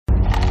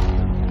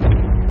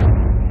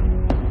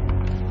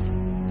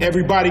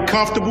Everybody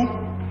comfortable?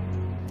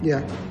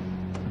 Yeah.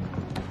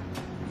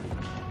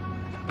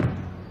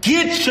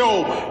 Get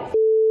your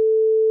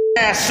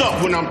ass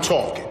up when I'm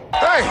talking.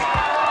 Hey,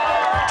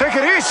 take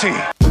it easy.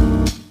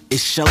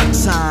 It's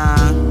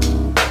showtime.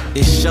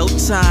 It's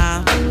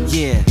showtime.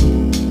 Yeah.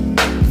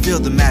 Feel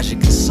the magic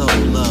and soul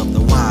of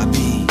the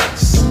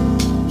YBs.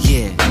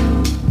 Yeah.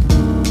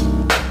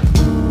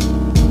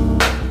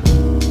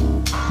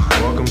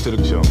 Welcome to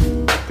the show.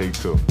 Take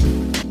two.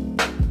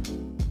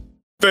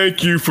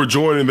 Thank you for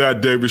joining That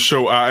Davis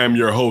Show. I am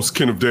your host,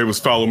 Kenneth Davis.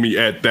 Follow me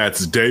at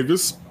That's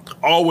Davis.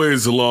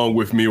 Always along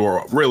with me,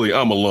 or really,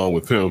 I'm along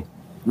with him.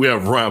 We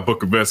have Ryan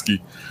Bukoveski.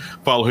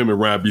 Follow him at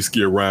Ryan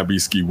Beesky, or Ryan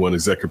Beesky, one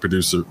executive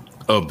producer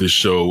of this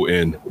show,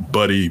 and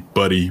buddy.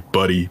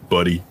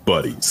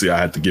 See, I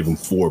had to give him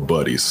 4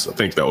 buddies. I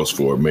think that was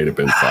 4. It may have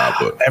been 5,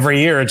 but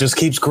every year it just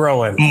keeps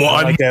growing.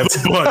 One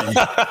buddy.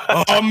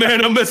 Oh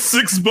man, I'm at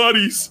 6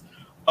 buddies.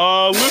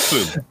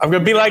 Listen, I'm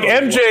gonna be like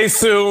MJ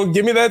soon.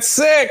 Give me that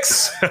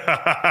 6.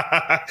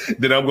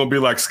 Then I'm gonna be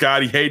like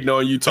Scotty hating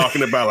on you,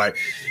 talking about like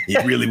he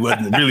really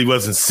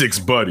wasn't 6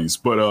 buddies,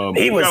 but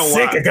he was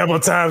sick a couple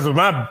of times, but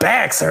my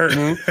back's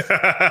hurting.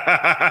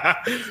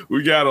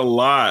 We got a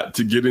lot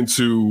to get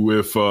into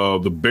with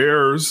the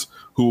Bears,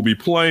 who will be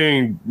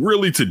playing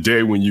really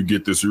today when you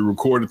get this. We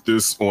recorded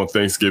this on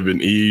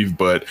Thanksgiving Eve,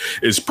 but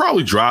it's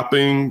probably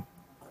dropping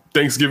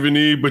Thanksgiving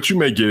Eve, but you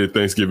may get it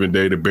Thanksgiving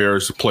Day. The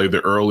Bears play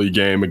the early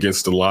game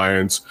against the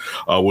Lions.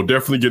 We'll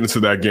definitely get into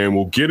that game.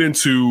 We'll get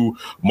into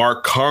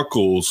Mark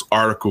Kunkel's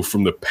article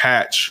from The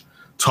Patch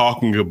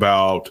talking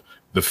about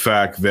the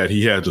fact that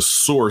he had a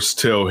source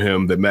tell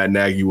him that Matt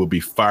Nagy will be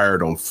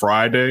fired on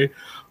Friday.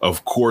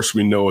 Of course,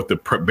 we know at the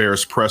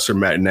Bears presser,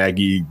 Matt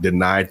Nagy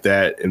denied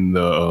that and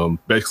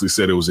basically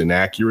said it was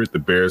inaccurate. The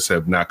Bears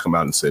have not come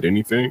out and said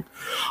anything.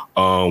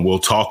 We'll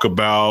talk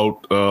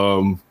about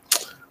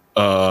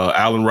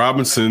Allen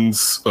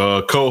Robinson's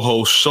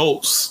co-host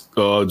Schultz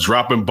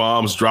dropping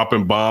bombs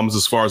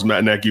as far as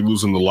Matt Nagy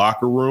losing the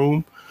locker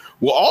room.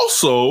 Well,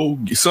 also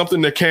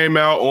something that came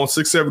out on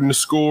 670 The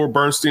Score,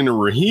 Bernstein and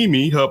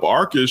Rahimi, Hub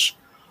Arkish,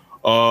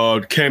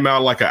 came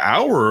out like an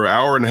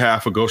hour and a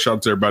half ago. Shout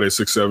out to everybody at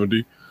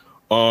 670.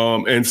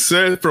 And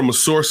said from a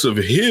source of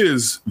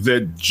his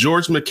that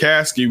George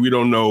McCaskey, we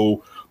don't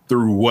know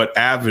through what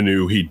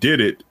avenue he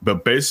did it,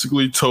 but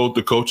basically told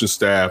the coaching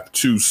staff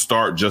to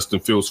start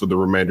Justin Fields for the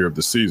remainder of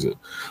the season.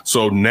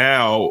 So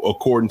now,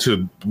 according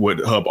to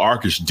what Hub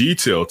Arkish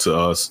detailed to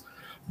us,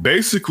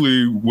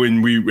 basically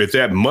at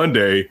that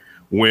Monday,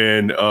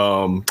 when,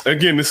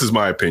 again, this is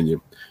my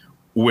opinion,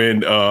 when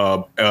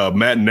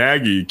Matt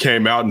Nagy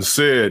came out and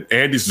said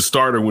Andy's the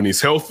starter when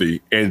he's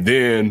healthy, and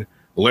then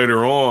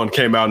later on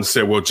came out and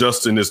said, well,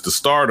 Justin is the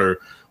starter,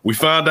 we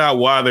found out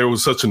why there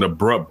was such an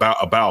abrupt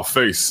about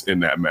face in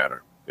that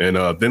matter. And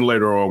then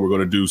later on, we're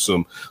going to do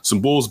some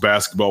Bulls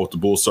basketball with the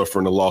Bulls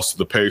suffering a loss to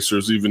the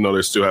Pacers, even though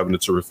they're still having a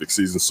terrific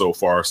season so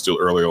far, still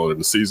early on in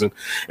the season.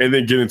 And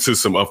then get into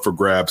some up for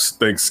grabs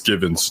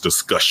Thanksgiving's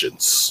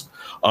discussions.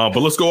 But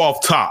let's go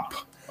off top.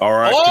 All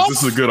right, because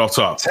this is a good off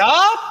top.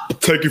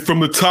 Take it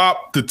from the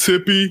top to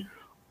Tippy.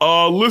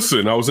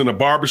 Listen, I was in a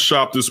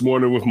barbershop this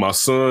morning with my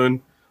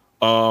son.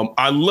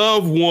 I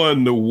love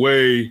the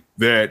way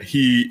that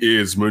he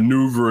is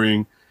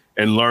maneuvering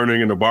and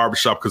learning in the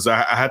barbershop, because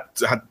I had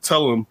to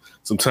tell him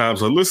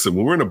sometimes, like, listen,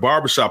 when we're in a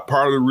barbershop,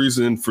 part of the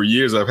reason for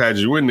years I've had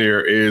you in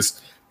there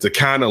is to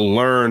kind of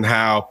learn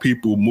how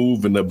people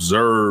move and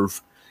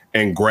observe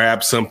and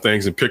grab some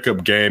things and pick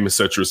up game, et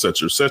cetera, et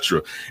cetera, et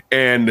cetera.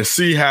 And to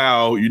see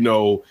how,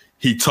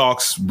 he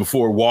talks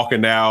before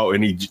walking out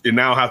and I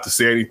don't have to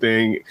say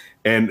anything.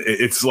 And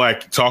it's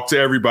like, talk to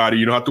everybody.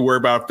 You don't have to worry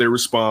about if they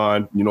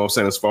respond. You know what I'm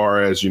saying? As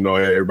far as, hey,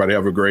 everybody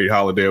have a great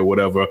holiday or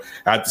whatever.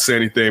 I had to say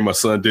anything. My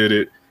son did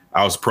it.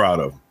 I was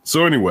proud of him.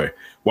 So anyway,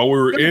 while we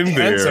were in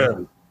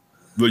there,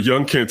 the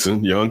young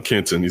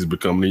Kenton, he's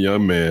becoming a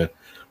young man.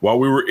 While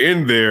we were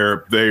in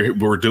there, they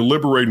were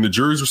deliberating. The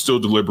juries were still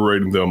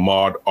deliberating the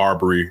Ahmaud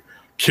Arbery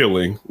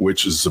killing,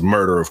 which is a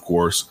murder, of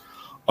course.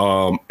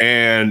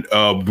 And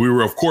we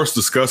were, of course,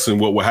 discussing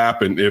what would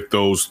happen if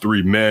those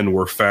 3 men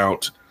were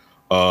found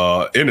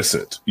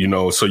innocent.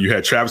 So you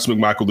had Travis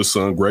McMichael, the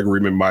son, Gregory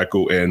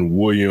McMichael, and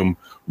William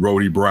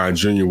Rhodey Bryan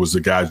Jr. was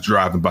the guy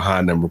driving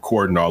behind them,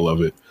 recording all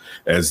of it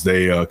as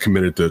they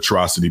committed the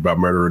atrocity by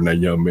murdering that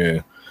young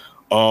man.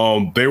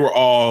 They were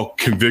all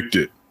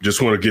convicted.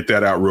 Just want to get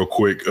that out real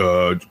quick.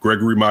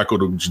 Gregory Michael,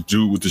 the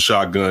dude with the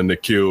shotgun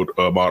that killed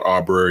Ahmaud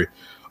Arbery,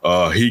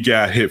 he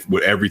got hit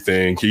with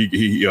everything.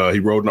 He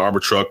rode an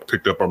armored truck,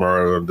 picked up a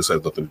murder. This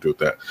has nothing to do with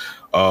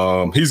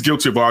that. He's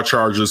guilty of all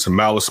charges: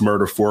 malice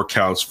murder, 4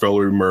 counts,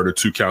 felony murder,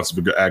 2 counts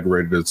of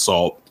aggravated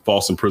assault,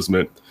 false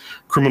imprisonment,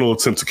 criminal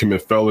attempt to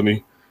commit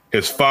felony.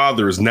 His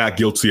father is not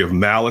guilty of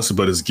malice,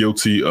 but is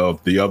guilty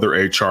of the other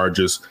 8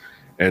 charges.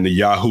 And the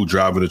Yahoo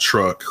driving the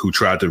truck, who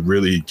tried to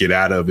really get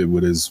out of it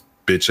with his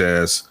bitch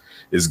ass,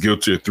 is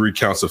guilty of 3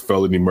 counts of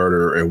felony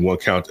murder and 1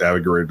 count of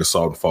aggravated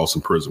assault and false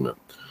imprisonment.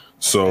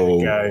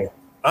 So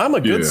I'm a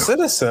good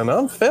citizen.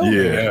 I'm filming.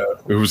 Yeah.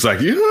 It was like,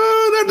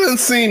 That doesn't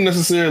seem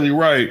necessarily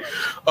right.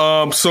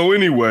 So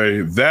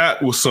anyway,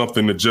 that was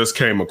something that just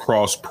came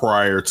across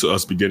prior to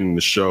us beginning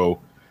the show,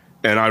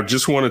 and I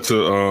just wanted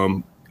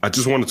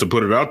to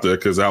put it out there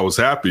because I was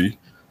happy,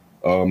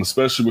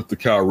 especially with the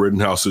Kyle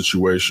Rittenhouse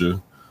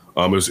situation.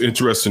 It was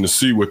interesting to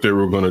see what they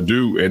were going to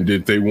do, and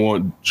did they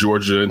want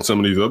Georgia and some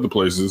of these other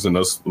places, and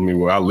us. I mean,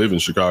 well, I live in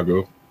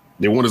Chicago.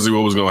 They wanted to see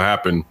what was going to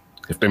happen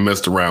if they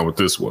messed around with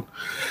this one.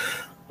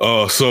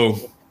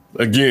 So.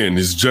 Again,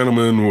 these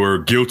gentlemen were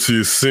guilty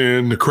of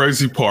sin. The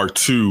crazy part,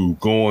 too,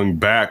 going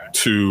back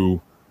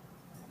to,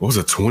 what was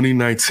it,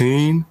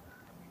 2019?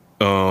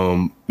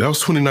 That was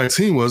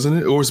 2019, wasn't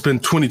it? Or it's been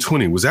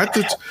 2020. Was that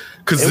the...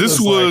 Because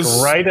this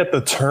was... Like right at the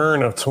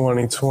turn of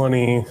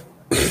 2020.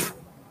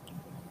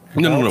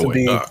 No,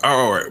 wait.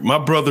 All right. My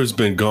brother's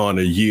been gone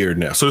a year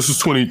now. So this is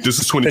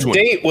 2020. The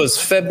date was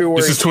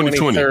February this is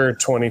 2020. 23rd,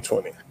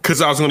 2020.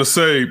 Because I was going to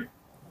say,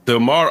 the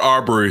Ahmaud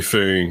Arbery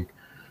thing...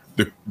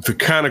 The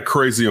kind of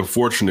crazy,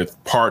 unfortunate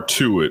part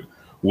to it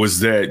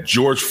was that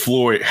George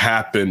Floyd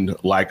happened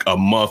like a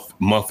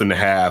month and a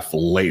half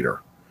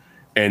later.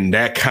 And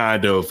that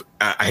kind of,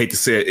 I hate to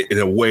say it, in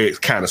a way,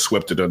 it kind of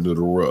swept it under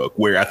the rug,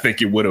 where I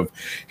think it would have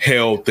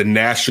held the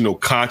national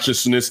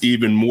consciousness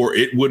even more.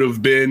 It would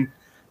have been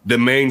the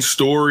main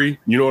story,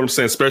 you know what I'm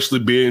saying, especially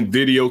being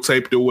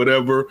videotaped or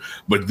whatever.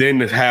 But then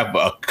to have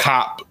a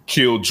cop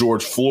kill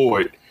George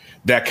Floyd,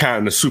 that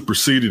kind of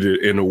superseded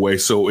it in a way.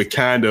 So it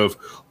kind of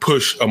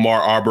pushed Ahmaud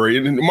Arbery.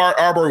 And Ahmaud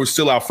Arbery was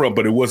still out front,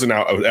 but it wasn't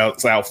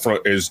out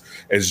front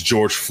as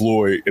George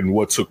Floyd and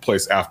what took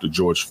place after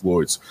George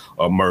Floyd's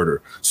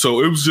murder.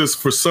 So it was just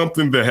for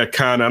something that had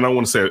kind of, I don't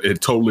want to say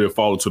it totally had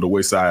fallen to the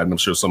wayside. And I'm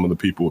sure some of the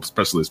people,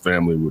 especially his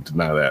family, would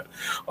deny that.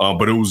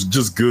 But it was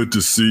just good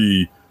to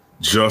see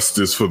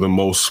justice for the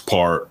most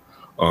part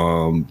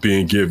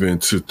being given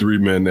to three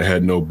men that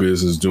had no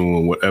business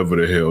doing whatever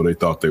the hell they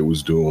thought they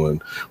was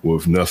doing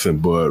with nothing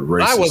but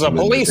racism. I was a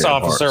police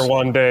officer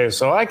one day,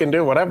 so I can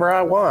do whatever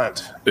I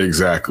want.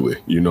 Exactly.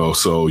 You know,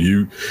 so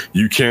you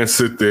can't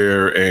sit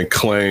there and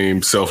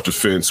claim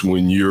self-defense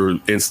when you're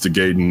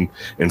instigating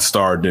and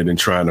starting it and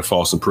trying to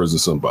false imprison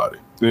somebody.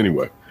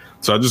 Anyway.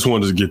 So I just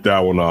wanted to get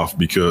that one off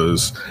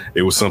because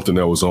it was something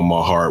that was on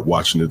my heart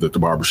watching it at the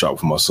barbershop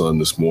with my son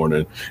this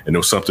morning. And it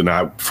was something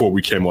before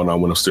we came on, I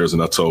went upstairs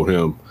and I told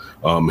him,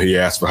 he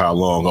asked for how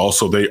long.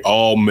 Also, they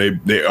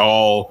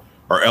all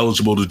are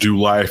eligible to do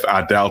life.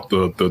 I doubt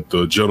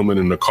the gentleman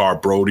in the car,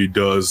 Brody,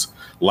 does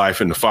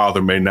life, and the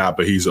father may not,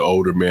 but he's an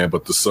older man,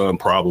 but the son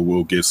probably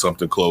will get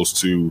something close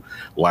to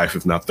life,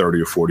 if not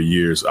 30 or 40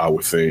 years, I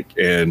would think.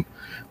 And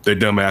they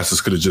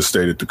dumbasses could have just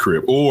stayed at the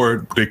crib,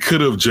 or they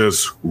could have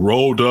just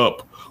rolled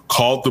up,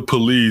 called the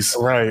police,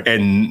 right?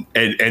 And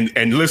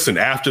listen,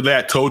 after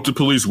that, told the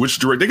police which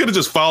direction. They could have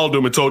just followed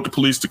them and told the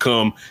police to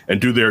come and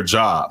do their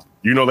job.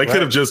 You know, they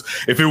could have just,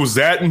 if it was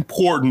that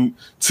important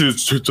to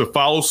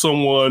follow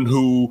someone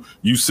who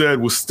you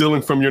said was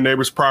stealing from your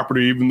neighbor's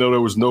property, even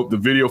though the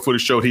video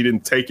footage showed he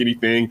didn't take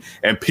anything,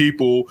 and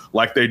people,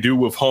 like they do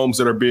with homes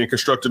that are being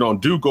constructed on,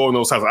 do go in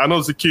those houses. I know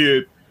as a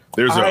kid,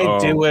 I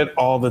do it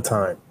all the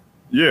time.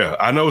 Yeah,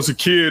 I know as a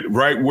kid,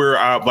 right where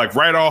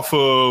right off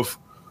of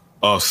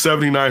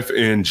 79th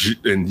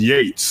and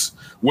Yates,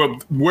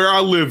 where I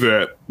live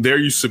at, there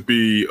used to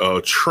be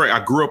a train.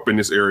 I grew up in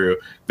this area.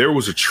 There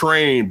was a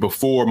train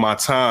before my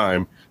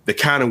time that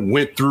kind of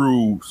went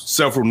through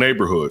several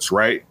neighborhoods,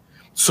 right?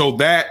 So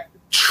that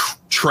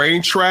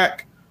train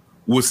track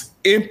was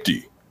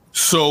empty.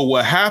 So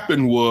what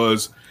happened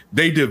was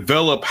they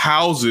developed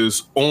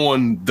houses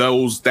on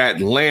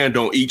that land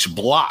on each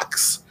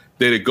blocks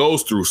that it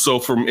goes through. So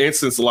from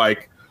instance,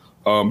 like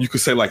you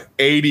could say like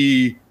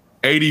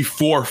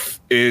 84th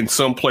in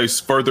some place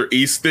further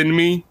east than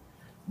me,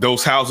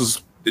 those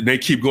houses, they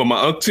keep going.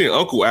 My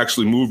uncle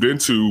actually moved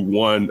into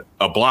one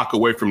a block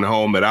away from the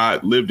home that I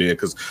lived in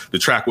because the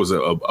track was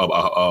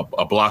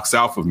a block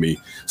south of me.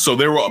 So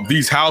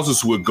these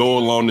houses would go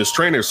along this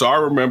train there. So I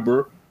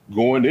remember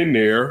going in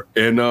there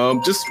and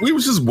we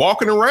was just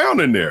walking around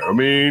in there. I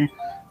mean,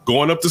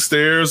 going up the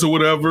stairs or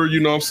whatever, you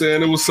know what I'm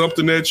saying? It was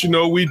something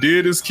that, we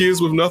did as kids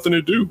with nothing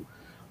to do.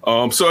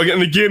 So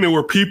again, there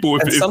were people,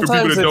 if for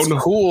people that don't know.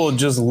 It's cool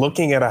just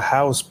looking at a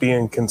house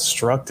being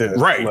constructed.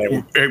 Right.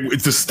 Like,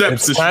 it's the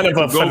steps. It's kind of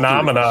a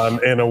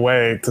phenomenon in a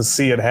way to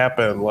see it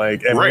happen.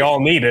 Like, and we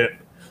all need it.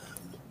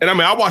 And I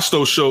mean, I watched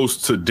those shows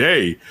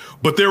today,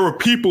 but there were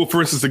people,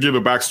 for instance, to give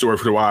a backstory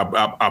for why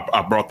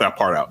I brought that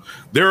part out.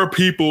 There are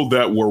people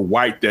that were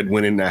white that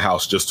went in that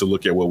house just to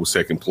look at what was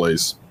taking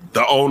place.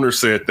 The owner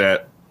said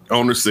that.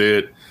 Owner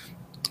said,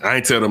 I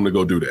ain't tell them to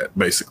go do that,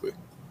 basically.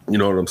 You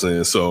know what I'm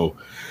saying? So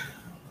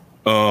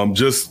I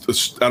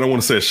don't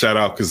want to say a shout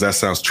out because that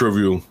sounds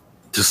trivial.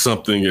 Just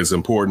something as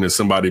important as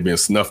somebody being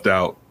snuffed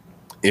out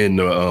in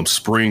the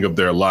spring of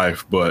their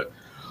life. But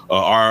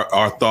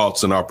our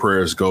thoughts and our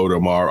prayers go to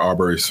Ahmaud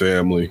Arbery's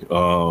family,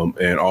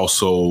 and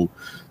also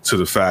to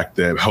the fact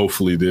that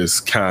hopefully this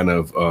kind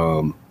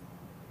of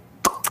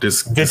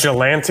this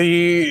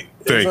vigilante.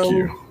 Thank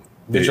you.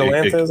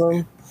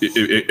 Vigilantism.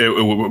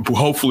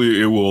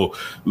 hopefully it will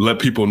let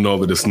people know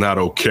that it's not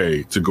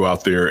okay to go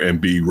out there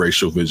and be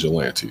racial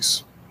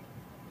vigilantes.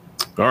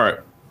 All right,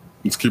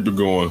 let's keep it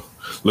going.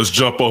 Let's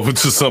jump over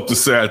to something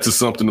sad, to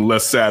something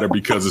less sadder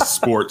because it's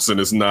sports and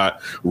it's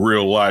not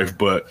real life,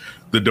 but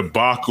the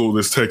debacle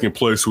that's taking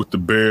place with the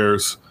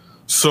Bears.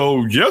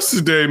 So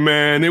yesterday,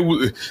 man,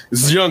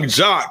 this young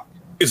jock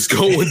is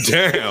going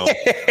down.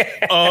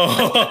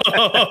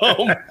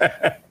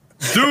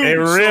 Dude, it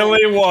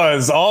really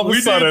was. All of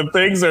a sudden,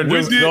 things are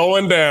just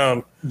going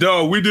down.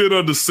 No, we did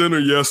on the center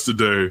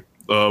yesterday.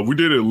 We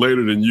did it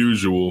later than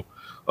usual.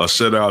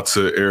 Shout out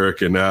to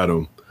Eric and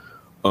Adam.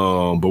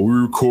 But we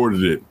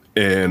recorded it,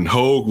 and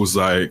Hogue was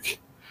like,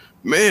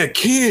 man,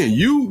 Ken,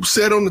 you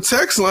said on the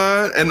text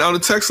line, and on the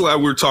text line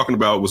we were talking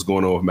about what's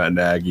going on with Matt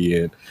Nagy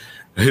and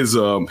his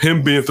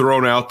him being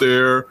thrown out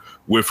there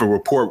with a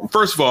report.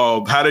 First of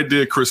all, how they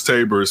did Chris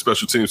Tabor,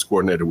 special teams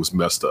coordinator, was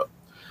messed up.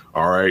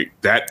 All right,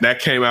 that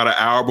came out an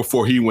hour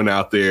before he went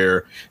out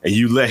there, and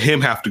you let him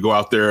have to go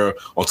out there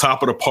on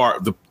top of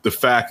the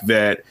fact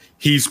that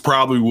he's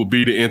probably will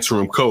be the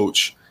interim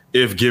coach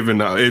if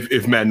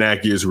Matt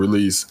Nagy is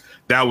released.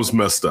 That was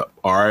messed up.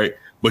 All right,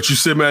 but you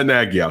sent Matt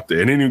Nagy out there,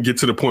 and didn't even get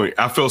to the point.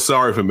 I felt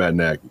sorry for Matt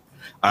Nagy.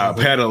 I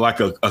had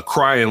a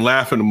crying,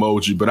 laughing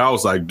emoji, but I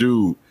was like,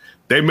 dude,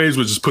 they may as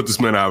well just put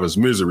this man out of his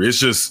misery. It's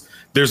just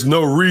there's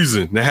no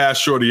reason to have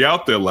Shorty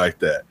out there like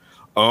that.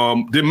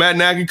 Did Matt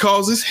Nagy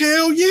cause this?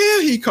 Hell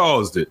yeah, he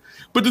caused it.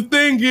 But the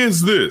thing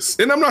is this,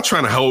 and I'm not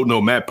trying to hold no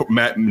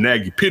Matt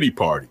Nagy pity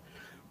party.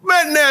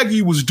 Matt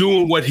Nagy was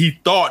doing what he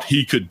thought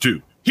he could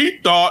do. He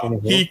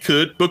thought he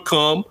could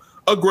become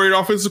a great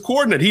offensive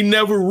coordinator. He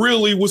never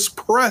really was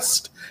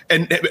pressed.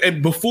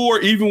 And before,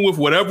 even with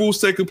whatever was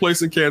taking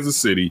place in Kansas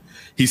City,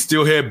 he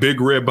still had Big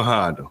Red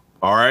behind him.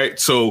 All right.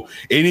 So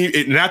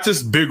not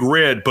just Big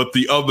Red, but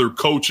the other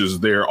coaches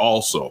there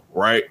also.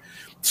 Right.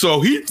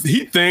 So he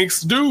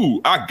thinks,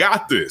 dude, I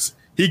got this.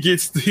 He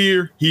gets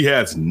here. He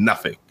has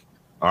nothing.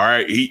 All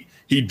right.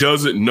 He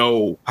doesn't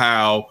know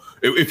how,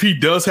 if he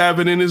does have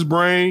it in his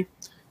brain,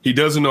 he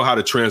doesn't know how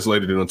to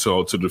translate it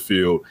onto the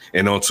field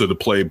and onto the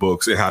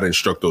playbooks and how to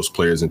instruct those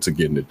players into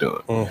getting it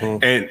done.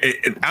 And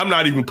I'm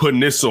not even putting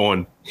this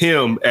on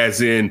him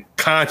as in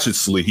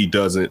consciously he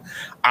doesn't.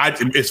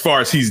 As far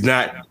as he's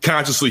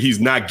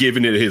not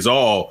giving it his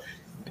all.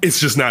 It's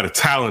just not a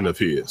talent of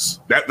his.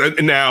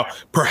 Now,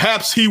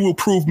 perhaps he will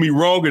prove me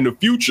wrong in the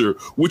future,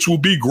 which will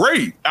be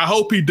great. I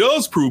hope he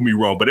does prove me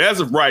wrong. But as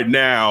of right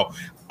now,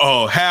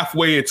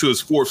 halfway into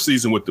his fourth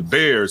season with the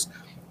Bears,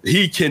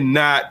 he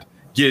cannot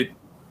get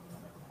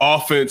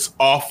offense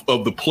off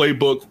of the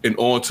playbook and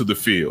onto the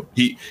field.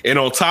 And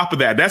on top of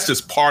that, that's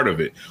just part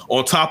of it.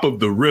 On top of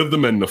the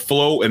rhythm and the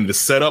flow and the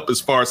setup as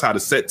far as how to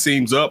set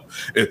teams up,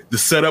 the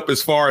setup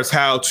as far as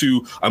how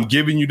to, I'm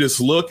giving you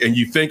this look and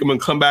you think I'm going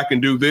to come back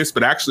and do this,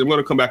 but actually I'm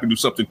going to come back and do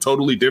something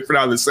totally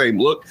different out of the same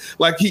look.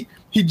 Like he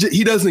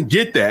doesn't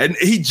get that. And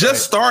he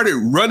just started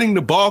running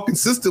the ball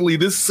consistently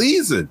this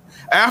season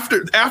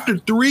after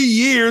 3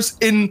 years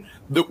in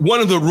one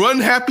of the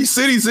run-happy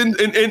cities in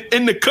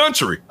the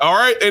country, all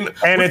right? And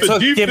it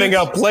took giving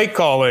up play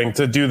calling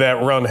to do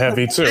that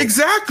run-heavy, too.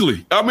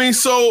 Exactly. I mean,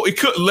 so it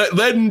could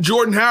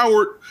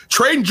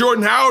trading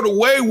Jordan Howard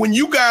away when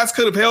you guys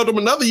could have held him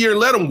another year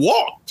and let him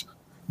walk,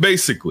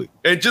 basically.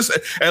 And just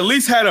at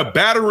least had a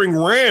battering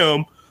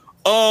ram.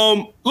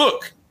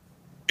 Look,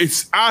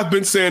 I've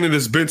been saying it,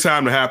 it's been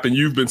time to happen.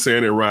 You've been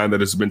saying it, Ryan,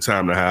 that it's been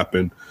time to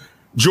happen.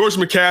 George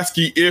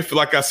McCaskey, if,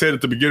 like I said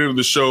at the beginning of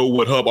the show,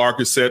 what Hub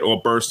Arkus said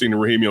on Bernstein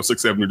and Rahimi on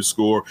 670 The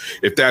Score,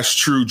 if that's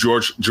true,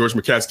 George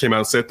McCaskey came out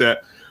and said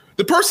that.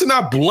 The person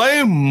I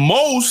blame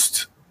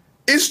most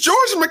is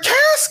George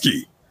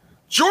McCaskey.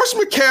 George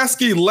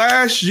McCaskey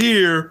last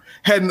year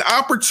had an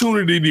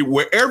opportunity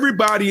where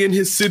everybody in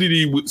his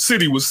city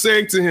was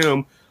saying to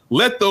him,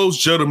 let those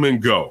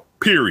gentlemen go,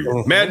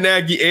 period. Matt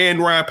Nagy and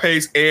Ryan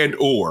Pace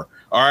all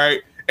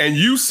right? And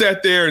you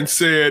sat there and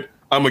said,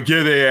 I'm going to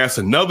give their ass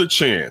another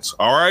chance,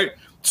 all right?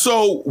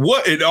 So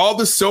all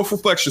this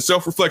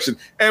self-reflection,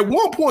 at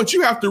one point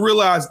you have to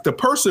realize the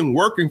person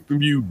working for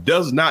you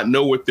does not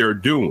know what they're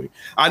doing.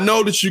 I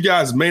know that you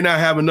guys may not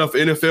have enough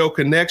NFL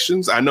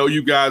connections. I know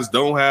you guys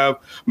don't have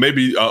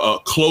maybe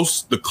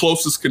the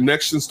closest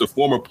connections to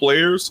former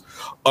players.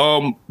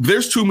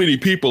 There's too many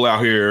people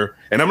out here,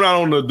 and I'm not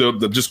on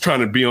the just trying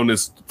to be on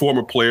this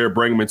former player,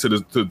 bring them into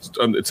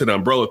the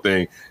umbrella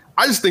thing.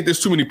 I just think there's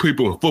too many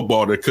people in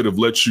football that could have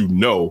let you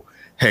know,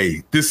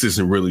 hey, this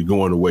isn't really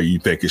going the way you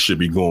think it should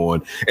be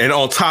going. And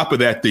on top of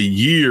that, the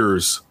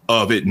years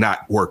of it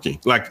not working.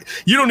 Like,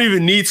 you don't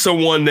even need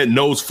someone that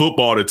knows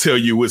football to tell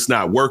you it's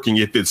not working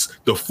if it's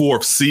the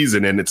fourth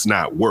season and it's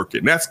not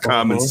working. That's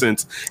common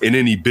sense in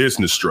any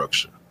business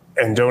structure.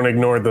 And don't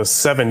ignore the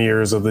 7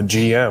 years of the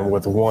GM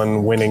with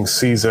one winning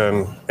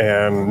season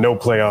and no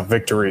playoff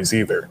victories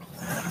either.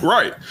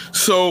 Right.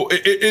 So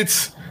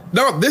this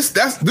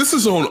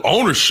is on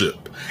ownership.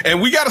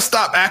 And we got to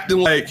stop acting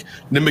like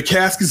the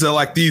McCaskeys are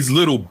like these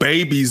little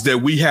babies that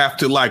we have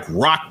to like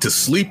rock to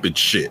sleep and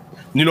shit.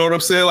 You know what I'm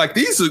saying? Like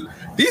these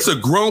are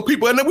grown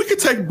people, and then we could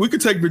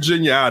take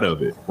Virginia out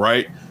of it,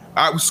 right?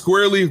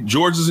 Squarely,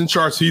 George is in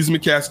charge. He's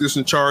McCaskey's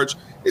in charge.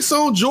 It's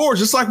on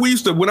George. It's like we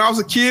used to, when I was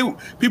a kid,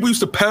 people used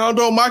to pound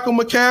on Michael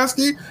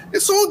McCaskey.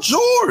 It's on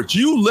George.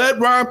 You let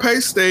Ryan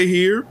Pace stay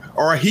here,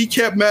 or he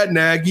kept Matt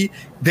Nagy.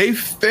 They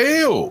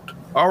failed.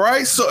 All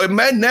right. So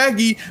Matt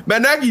Nagy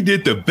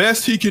did the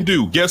best he can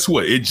do. Guess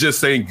what? It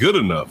just ain't good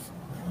enough.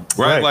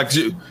 Right? Like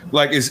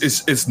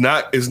it's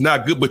not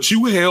good. But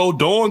you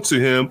held on to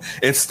him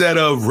instead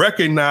of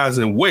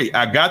recognizing, wait,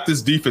 I got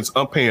this defense.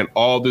 I'm paying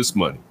all this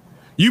money.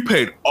 You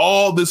paid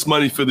all this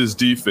money for this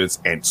defense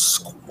and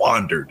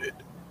squandered it.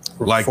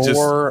 Like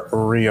for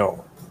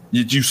real.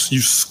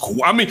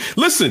 I mean,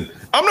 listen,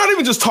 I'm not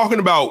even just talking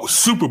about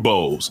Super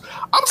Bowls.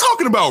 I'm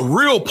talking about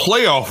real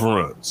playoff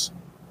runs.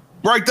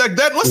 Right?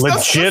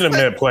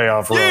 Legitimate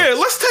playoff runs. Yeah,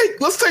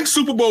 let's take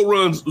Super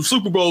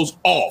Bowls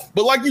off.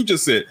 But like you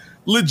just said,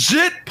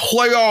 legit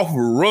playoff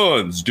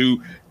runs,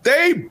 dude.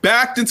 They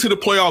backed into the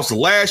playoffs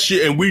last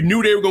year, and we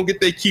knew they were going to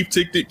get their teeth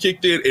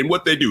kicked in. And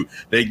what they do,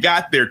 they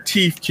got their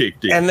teeth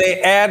kicked in. And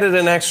they added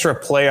an extra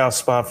playoff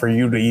spot for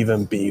you to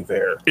even be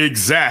there.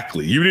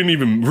 Exactly. You didn't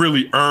even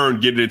really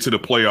earn getting into the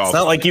playoffs. It's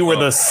not like you were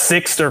the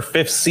 6th or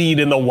 5th seed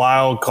in the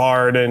wild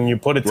card, and you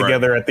put it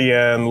together at the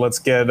end. Let's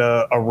get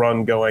a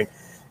run going.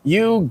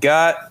 You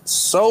got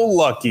so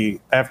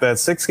lucky after that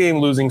 6-game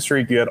losing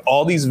streak. You had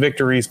all these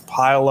victories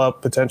pile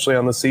up potentially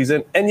on the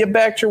season, and you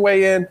backed your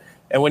way in.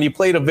 And when you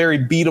played a very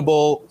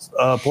beatable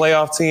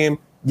playoff team,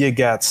 you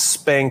got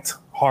spanked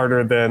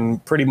harder than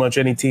pretty much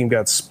any team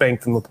got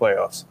spanked in the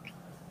playoffs.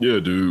 Yeah,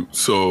 dude.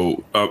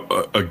 So,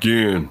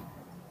 again,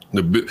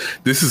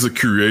 this is a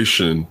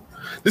creation.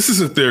 This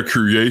isn't their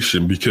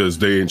creation because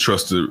they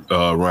entrusted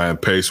Ryan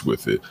Pace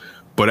with it.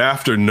 But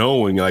after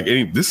knowing, like,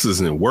 this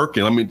isn't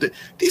working, I mean,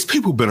 these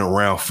people been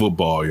around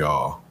football,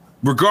 y'all.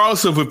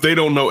 Regardless of if they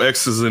don't know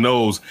X's and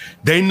O's,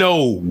 they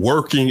know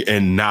working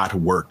and not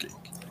working.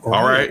 Right.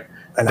 All right?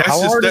 And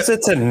how hard is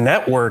it to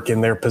network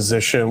in their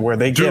position where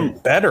they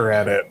get better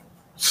at it?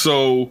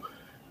 So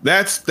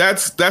that's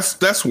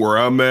where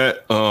I'm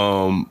at.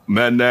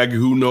 Matt Nagy,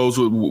 who knows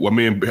what? I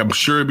mean, I'm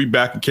sure he'll be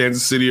back in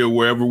Kansas City or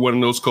wherever one of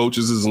those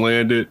coaches has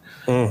landed.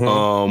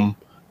 Mm-hmm.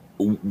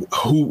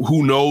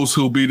 Who knows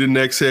who'll be the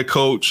next head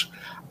coach?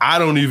 I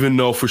don't even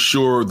know for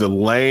sure the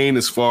lane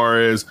as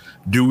far as,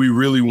 do we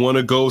really want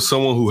to go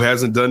someone who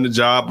hasn't done the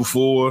job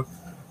before?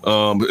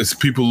 It's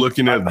people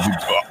looking at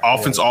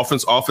offense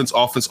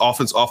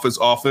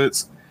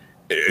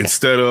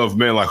instead of,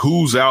 man, like,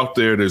 who's out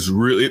there that's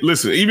really,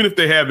 listen, even if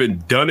they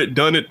haven't done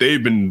it,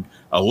 they've been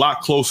a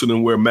lot closer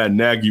than where Matt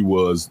Nagy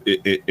was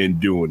in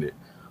doing it.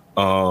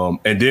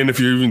 And then if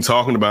you're even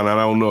talking about, and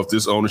I don't know if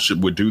this ownership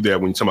would do that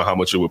when you talk about how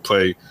much it would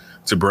pay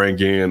to bring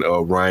in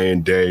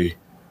Ryan Day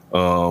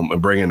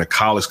and bring in a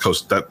college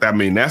coach, that's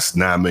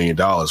 $9 million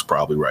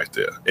probably right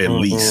there, at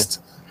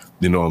least.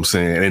 You know what I'm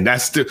saying? And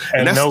that's still,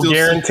 and that's no still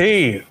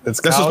guarantee.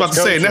 That's what I was about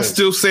to say. And that's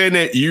still saying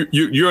that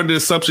you're under the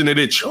assumption that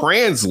it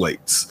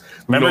translates.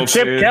 Remember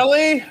Chip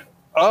Kelly?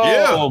 Oh,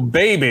 yeah.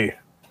 Baby.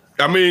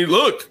 I mean,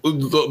 look at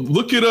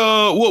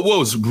what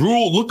was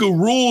Rule? Look at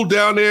Rule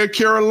down there in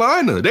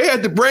Carolina. They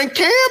had to bring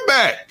Cam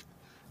back.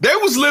 They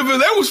was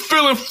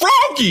feeling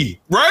froggy,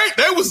 right?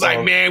 They was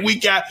like, man, we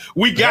got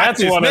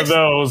that's this. One of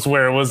those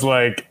where it was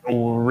like,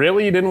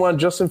 really? You didn't want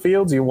Justin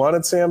Fields? You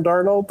wanted Sam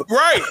Darnold?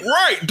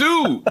 Right,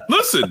 dude.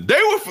 Listen,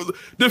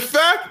 the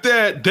fact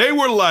that they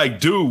were like,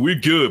 dude, we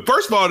good.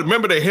 First of all,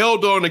 remember they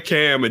held on to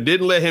Cam and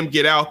didn't let him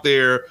get out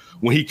there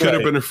when he could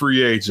have been a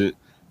free agent.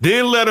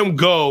 Then let him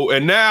go,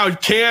 and now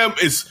Cam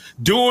is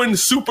doing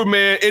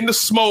Superman in the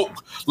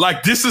smoke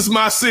like, this is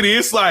my city.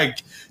 It's like,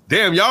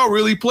 damn, y'all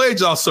really played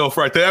yourself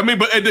right there. I mean,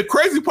 but the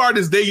crazy part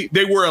is they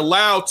were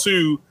allowed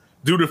to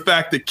do the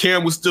fact that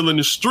Cam was still in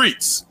the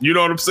streets. You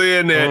know what I'm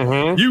saying?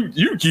 That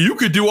you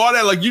could do all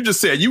that, like you just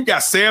said. You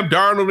got Sam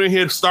Darnold in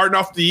here starting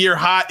off the year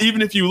hot.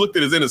 Even if you looked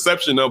at his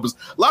interception numbers,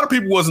 a lot of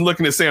people wasn't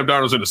looking at Sam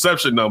Darnold's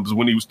interception numbers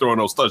when he was throwing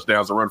those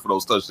touchdowns and running for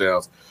those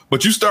touchdowns.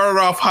 But you started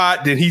off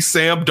hot, then he's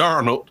Sam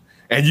Darnold.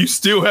 And you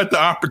still had the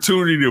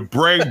opportunity to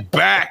bring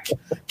back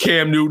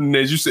Cam Newton,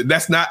 as you said.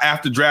 That's not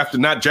after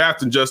drafting, not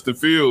drafting Justin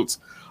Fields.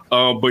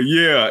 But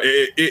yeah,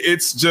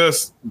 it's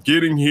just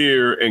getting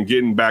here and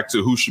getting back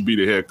to who should be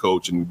the head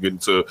coach and getting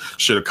to,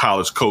 should a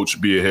college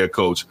coach be a head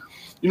coach?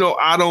 You know,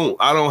 I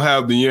don't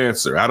have the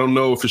answer. I don't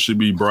know if it should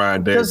be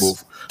Brian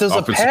Dable, does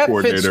a Pat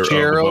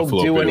Fitzgerald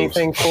do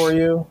anything for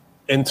you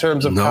in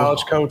terms of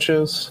college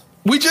coaches?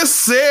 We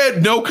just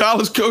said no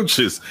college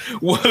coaches.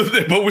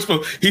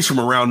 But he's from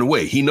around the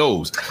way. He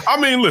knows. I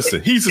mean,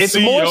 listen, he's a CEO. It's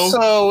more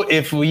so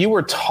if you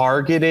were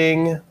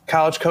targeting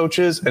college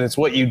coaches, and it's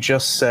what you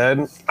just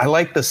said. I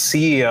like the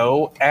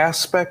CEO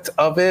aspect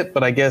of it,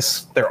 but I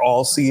guess they're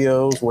all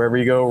CEOs wherever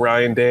you go.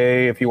 Ryan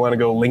Day, if you want to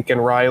go Lincoln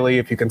Riley,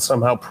 if you can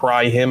somehow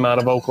pry him out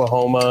of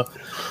Oklahoma.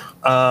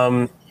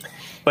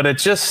 But it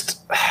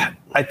just,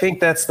 I think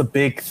that's the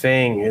big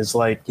thing is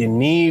like you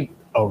need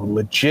a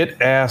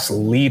legit ass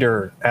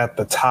leader at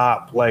the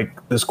top.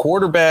 Like this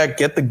quarterback,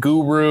 get the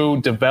guru,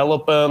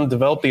 develop him,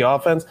 develop the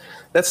offense.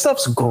 That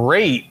stuff's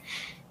great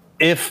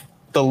if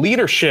the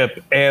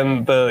leadership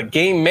and the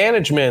game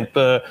management,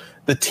 the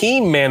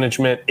team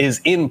management is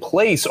in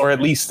place, or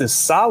at least is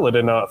solid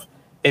enough.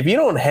 If you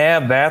don't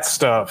have that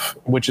stuff,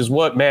 which is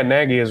what Matt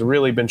Nagy has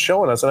really been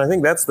showing us, and I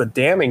think that's the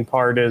damning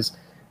part, is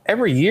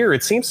every year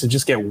it seems to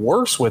just get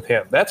worse with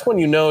him. That's when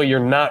you know you're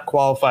not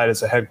qualified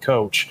as a head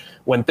coach,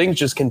 when things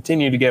just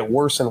continue to get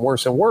worse and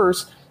worse and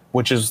worse,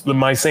 which is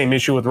my same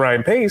issue with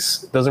Ryan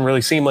Pace. It doesn't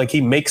really seem like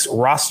he makes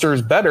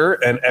rosters better,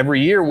 and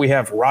every year we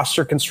have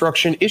roster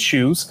construction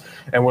issues,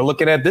 and we're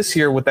looking at this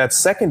year with that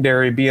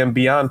secondary being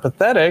beyond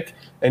pathetic,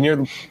 and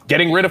you're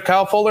getting rid of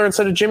Kyle Fuller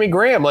instead of Jimmy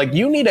Graham. Like,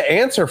 you need to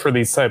answer for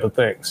these type of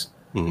things.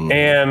 Mm-hmm.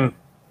 And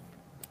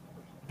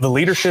the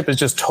leadership is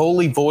just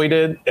totally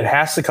voided. It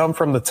has to come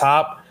from the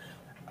top.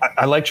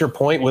 I liked your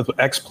point with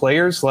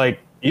ex-players. Like,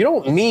 you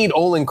don't need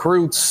Olin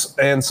Kreutz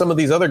and some of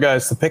these other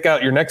guys to pick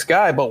out your next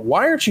guy, but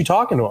why aren't you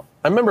talking to them?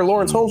 I remember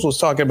Lawrence Holmes was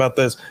talking about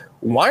this.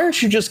 Why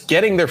aren't you just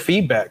getting their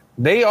feedback?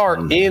 They are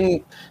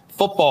in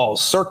football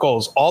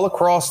circles all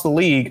across the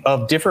league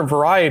of different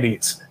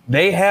varieties.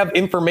 They have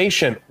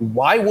information.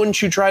 Why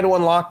wouldn't you try to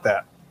unlock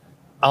that?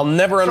 I'll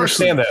never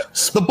understand that.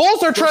 The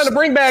Bulls are trying to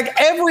bring back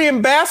every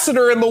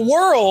ambassador in the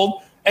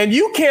world, and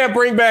you can't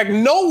bring back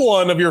no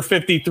one of your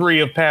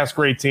 53 of past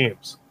great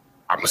teams.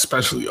 I'm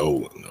especially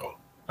Olin, though.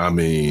 I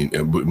mean,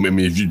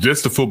 if you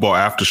just the football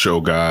after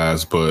show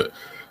guys, but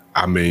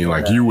I mean,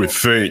 like you would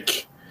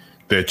think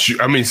that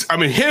I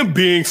mean, him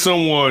being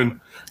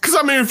someone, because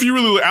I mean, if you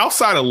really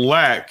outside of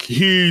Lack,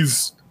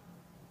 he's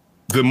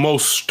the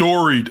most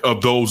storied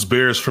of those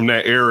Bears from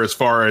that era. As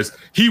far as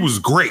he was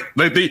great,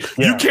 like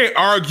you can't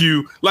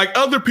argue. Like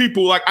other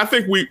people, like I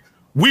think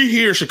we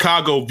here in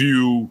Chicago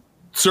view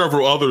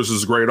several others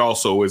as great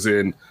also, as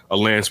in a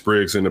Lance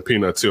Briggs and a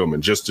Peanut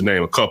Tillman, just to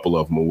name a couple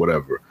of them or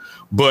whatever.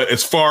 But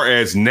as far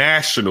as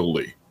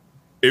nationally,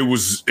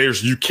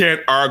 you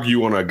can't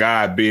argue on a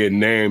guy being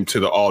named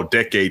to the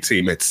all-decade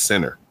team at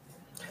center.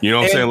 You know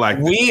what I'm saying? Like,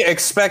 we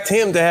expect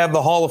him to have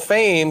the Hall of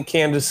Fame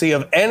candidacy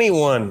of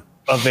anyone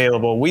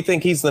available. We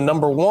think he's the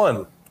number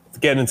one to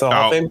get into the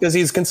Hall of Fame because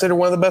he's considered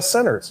one of the best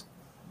centers.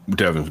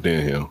 Devin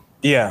Denhill.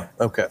 Yeah.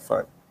 Okay.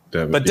 Fine.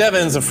 But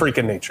Devin's a freak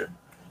of nature.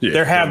 Yeah,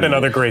 there have been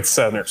other great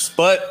centers,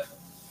 but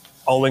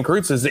Olin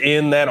Kreutz is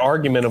in that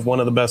argument of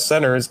one of the best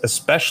centers,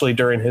 especially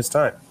during his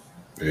time.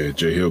 Yeah,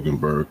 Jay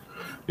Hilgenberg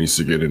needs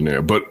to get in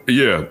there. But,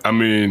 yeah, I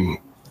mean,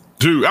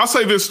 dude, I'll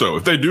say this, though.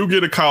 If they do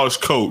get a college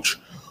coach,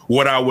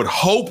 what I would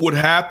hope would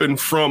happen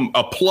from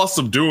a plus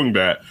of doing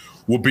that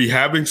would be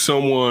having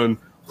someone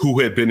who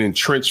had been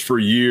entrenched for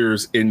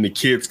years in the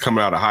kids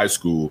coming out of high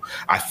school.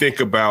 I think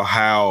about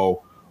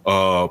how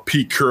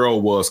Pete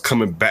Carroll was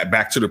coming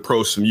back to the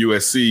pros from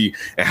USC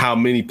and how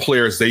many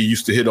players they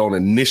used to hit on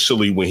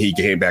initially when he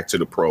came back to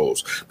the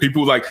pros.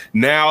 People like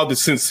now that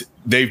since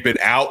they've been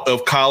out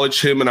of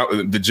college, him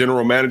and the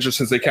general manager,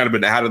 since they kind of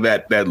been out of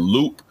that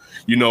loop,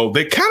 you know,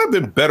 they kind of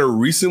been better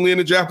recently in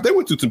the draft. But they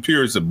went through some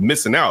periods of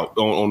missing out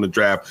on the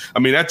draft. I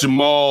mean, that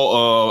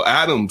Jamal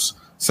Adams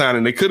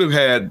signing, they could have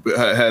had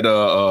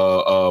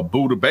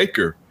Buda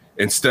Baker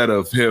instead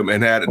of him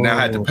and had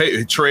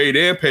to trade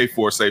and pay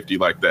for a safety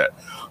like that.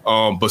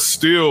 But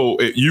still,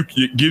 it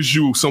gives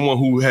you someone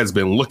who has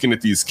been looking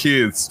at these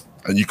kids,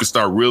 and you can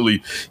start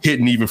really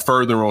hitting even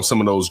further on some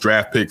of those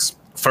draft picks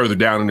further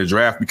down in the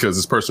draft because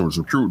this person was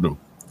recruiting them.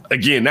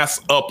 Again, that's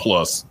a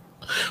plus,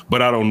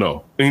 but I don't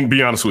know. And to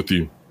be honest with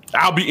you,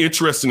 I'll be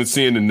interested in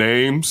seeing the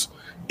names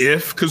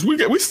because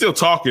we still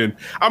talking.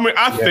 I mean,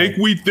 I think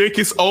we think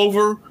it's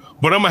over,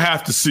 but I'm gonna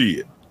have to see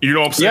it. You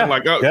know what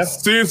I'm saying?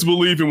 Seeing is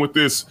believing with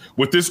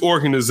this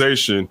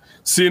organization.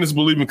 Seeing is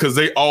believing because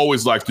they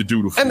always like to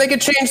do the. And they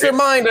could change their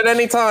mind at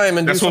any time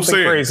and do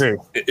something crazy.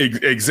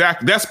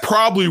 Exactly. That's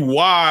probably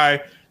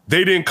why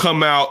they didn't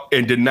come out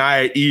and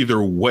deny it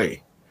either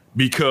way,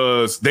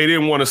 because they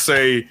didn't want to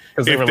say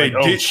if they did.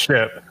 Oh,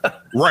 shit.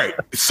 Right.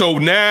 So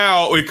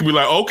now it could be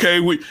like, okay,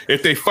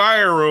 if they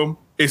fire him,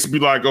 it's be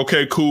like,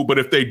 okay, cool. But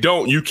if they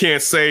don't, you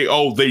can't say,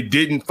 oh, they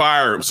didn't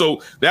fire him.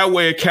 So that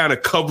way it kind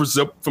of covers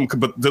up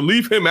but to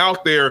leave him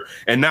out there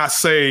and not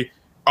say,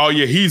 oh,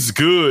 yeah, he's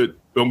good.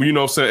 You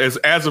know what I'm saying?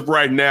 As of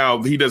right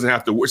now, he doesn't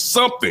have to wear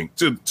something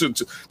to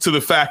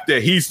the fact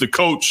that he's the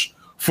coach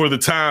for the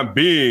time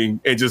being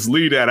and just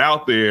leave that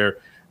out there.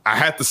 I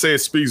have to say it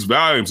speaks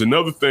volumes.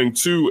 Another thing,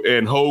 too,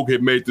 and Hogue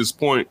had made this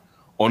point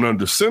on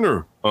Under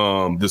Center,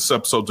 this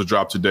episode to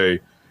drop today.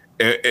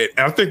 And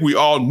I think we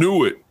all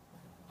knew it.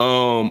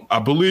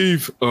 I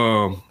believe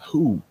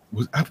who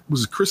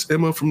was it? Chris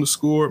Emma from The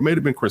Score? It may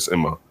have been Chris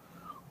Emma.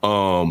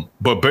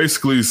 But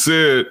basically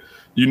said,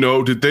 you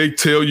know, did they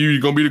tell you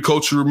you're gonna be the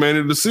coach for the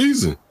remainder of the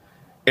season?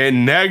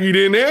 And Nagy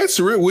didn't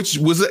answer it, which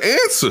was an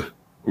answer,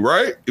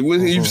 right?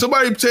 When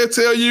somebody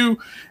tell you,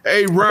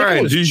 hey,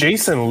 Ryan,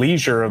 Jason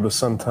Leisure of the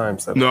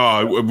Sun-Times.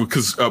 No,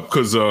 because I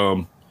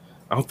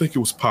don't think it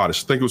was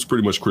Potash. I think it was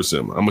pretty much Chris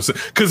Emma. I'm gonna say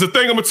because the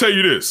thing I'm gonna tell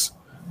you this.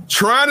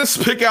 Trying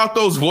to pick out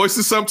those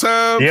voices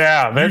sometimes.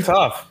 Yeah, they're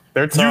tough.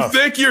 They're tough. You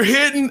think you're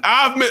hitting?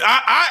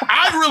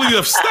 I really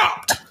have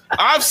stopped.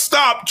 I've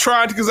stopped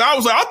trying to, because I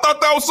was like, I thought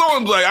that was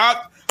someone. Like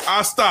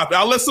I stopped.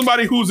 I'll let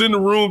somebody who's in the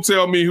room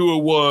tell me who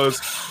it was,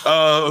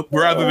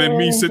 rather than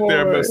me sit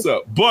there and mess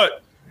up.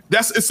 But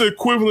it's the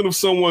equivalent of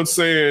someone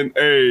saying,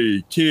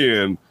 "Hey,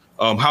 Ken,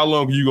 how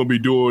long are you gonna be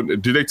doing?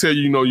 Did they tell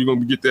you, you're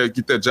gonna get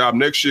that job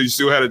next year? You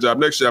still had a job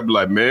next year?" I'd be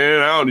like,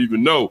 "Man, I don't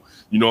even know."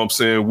 You know what I'm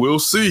saying? We'll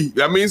see.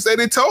 That means they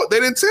didn't tell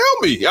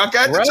me I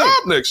got the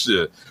job next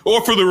year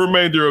or for the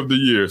remainder of the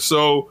year.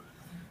 So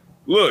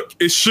look,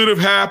 it should have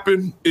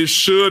happened. It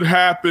should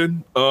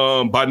happen.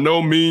 By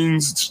no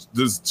means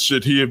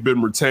should he have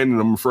been retained.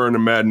 I'm referring to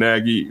Matt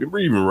Nagy,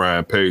 even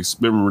Ryan Pace,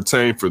 been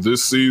retained for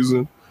this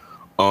season.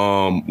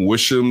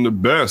 Wish him the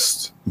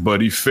best, but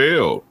he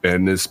failed.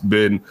 And it's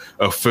been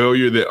a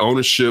failure that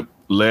ownership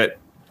let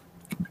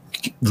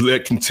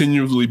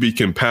continually be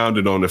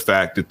compounded on the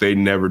fact that they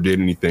never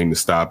did anything to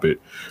stop it.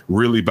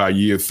 Really, by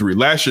year 3,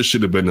 last year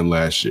should have been the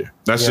last year.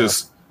 That's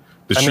just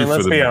the truth.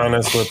 Let's be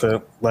honest with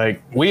it.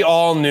 Like, we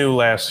all knew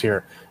last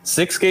year,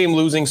 6-game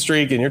losing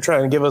streak, and you're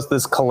trying to give us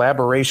this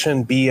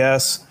collaboration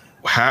BS.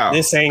 How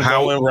this ain't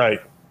going right?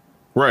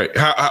 Right.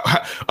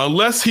 How,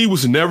 unless he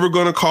was never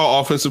going to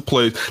call offensive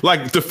plays,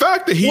 like the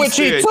fact that he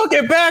took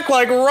it back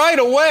like right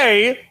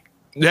away.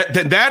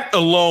 That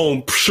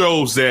alone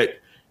shows that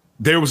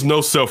there was no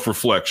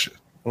self-reflection.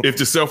 If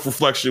the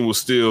self-reflection was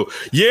still,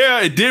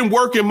 it didn't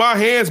work in my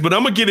hands, but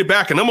I'm going to get it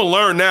back and I'm going to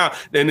learn now.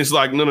 And it's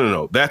like,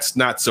 no. That's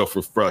not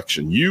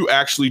self-reflection. You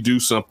actually do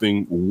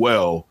something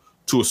well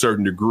to a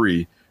certain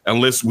degree,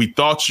 unless we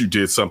thought you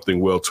did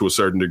something well to a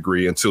certain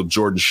degree, until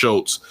Jordan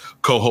Schultz,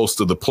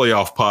 co-host of the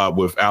Playoff Pod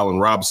with Allen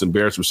Robinson,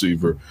 Bears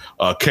receiver,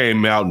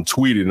 came out and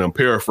tweeted, and I'm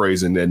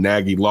paraphrasing, that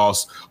Nagy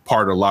lost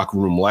part of the locker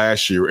room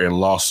last year and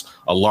lost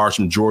a large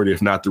majority,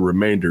 if not the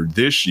remainder,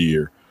 this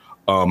year.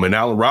 And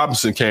Allen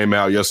Robinson came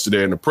out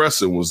yesterday in the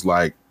press and was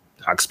like,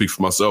 I can speak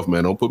for myself,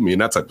 man. Don't put me in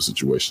that type of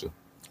situation.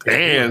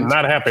 And I'm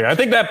not happy. I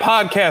think that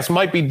podcast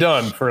might be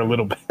done for a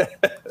little bit.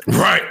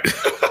 Right.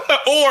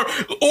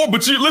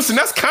 But you listen,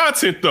 that's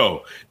content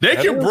though. They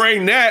can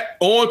bring that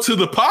onto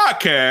the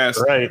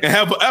podcast and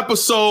have an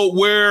episode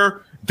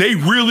where they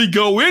really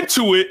go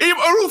into it.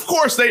 Of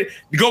course, they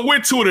go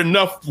into it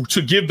enough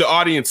to give the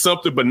audience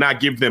something, but not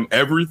give them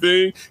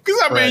everything.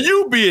 Because, I mean,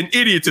 you'd be an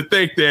idiot to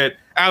think that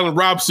Allen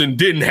Robinson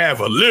didn't have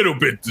a little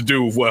bit to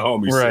do with what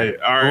homie said.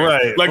 All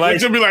right. Like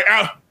just be like,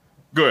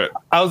 go ahead.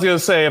 I was going to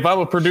say, if I'm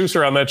a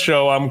producer on that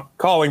show, I'm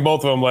calling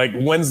both of them like,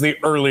 when's the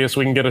earliest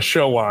we can get a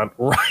show on?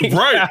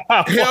 Right.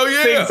 Hell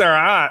yeah. Things are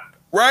hot.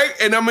 Right.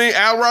 And I mean,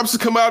 Allen Robinson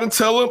come out and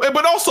tell him.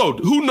 But also,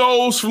 who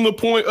knows from the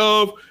point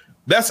of,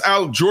 that's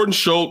Jordan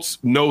Schultz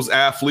knows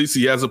athletes.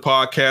 He has a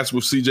podcast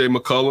with CJ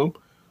McCollum.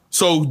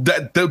 So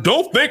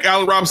don't think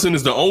Allen Robinson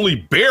is the only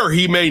Bear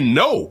he may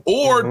know,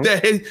 or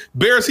that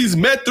Bears he's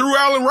met through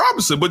Allen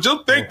Robinson. But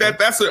just think that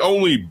that's the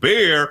only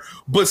Bear,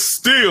 but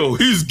still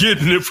he's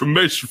getting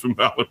information from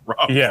Allen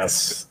Robinson.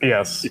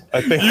 Yes.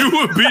 I think you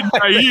would be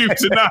naive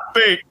to not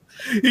think.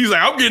 He's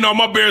like, I'm getting all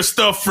my Bear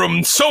stuff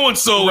from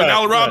so-and-so, and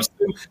Allen Robinson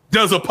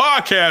does a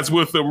podcast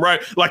with him,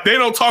 right? Like, they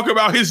don't talk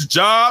about his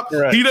job.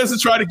 Right. He doesn't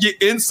try to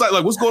get insight,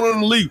 like, what's going on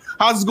in the league?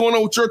 How's it going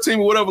on with your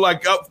team or whatever?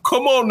 Like,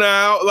 come on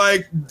now.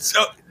 Like,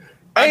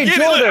 hey,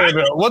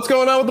 Jordan, what's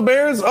going on with the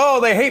Bears? Oh,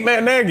 they hate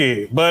Matt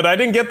Nagy, but I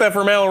didn't get that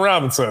from Allen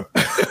Robinson.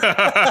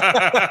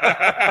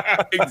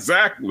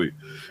 Exactly.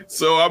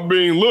 So, I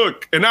mean,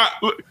 look,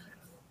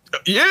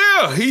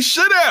 he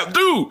should have,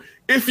 dude.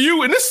 And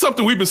this is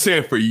something we've been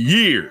saying for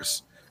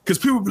years, because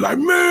people be like,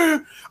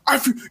 man,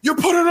 you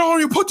put it on,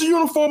 you put the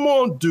uniform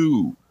on,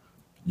 dude.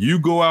 You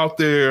go out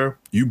there,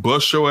 you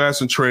bust your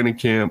ass in training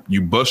camp,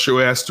 you bust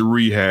your ass to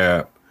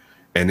rehab,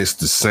 and it's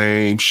the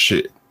same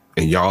shit,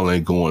 and y'all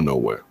ain't going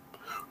nowhere.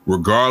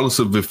 Regardless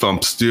of if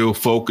I'm still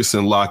focused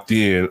and locked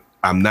in,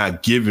 I'm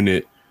not giving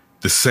it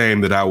the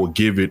same that I would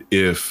give it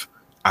if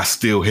I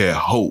still had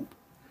hope.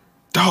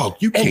 Dog,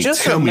 you can't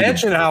tell me. And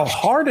just imagine how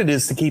hard it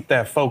is to keep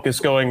that focus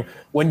going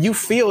when you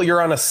feel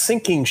you're on a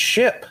sinking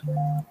ship.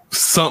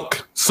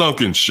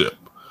 Sunken ship.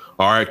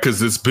 All right,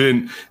 because it's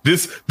been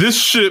this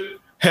ship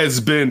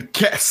has been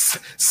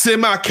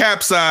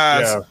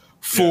semi-capsized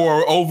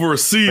for over a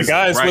season. The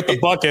guys with the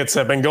buckets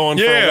have been going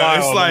for a while.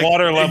 It's like, the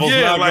water level's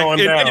not going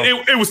down.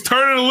 It was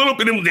turning a little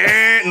bit.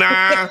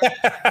 Nah.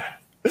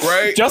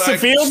 Right? Justin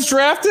Fields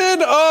drafted?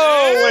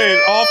 Oh,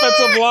 wait.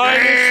 Offensive line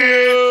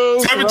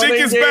issues. Tevin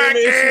Jenkins back.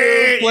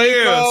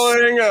 Play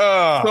calling.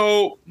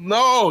 So,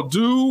 no,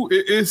 dude,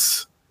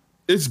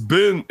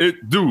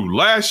 dude,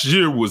 last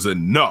year was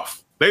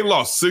enough. They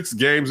lost 6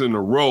 games in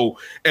a row.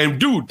 And,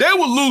 dude, they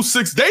would lose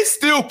 6. They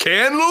still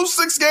can lose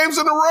 6 games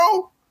in a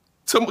row,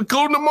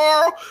 including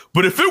tomorrow.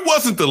 But if it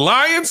wasn't the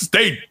Lions,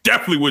 they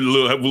definitely would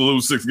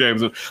lose 6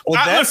 games.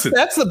 That's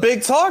the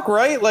big talk,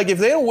 right? Like, if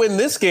they don't win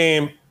this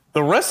game,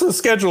 the rest of the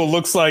schedule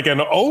looks like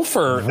an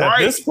offer at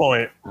this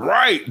point.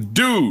 Right,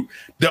 dude.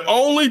 The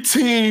only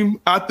team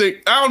I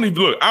don't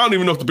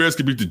even know if the Bears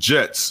can beat the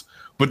Jets,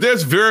 but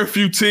there's very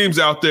few teams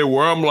out there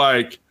where I'm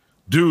like,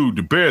 dude,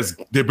 the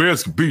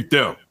Bears can beat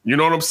them. You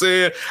know what I'm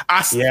saying?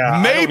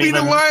 Maybe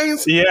the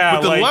Lions. Yeah,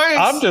 but the Lions.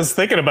 I'm just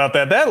thinking about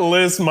that. That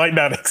list might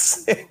not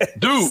exist.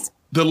 Dude,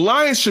 the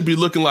Lions should be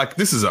looking like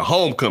this is a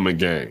homecoming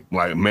game.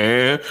 Like,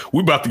 man,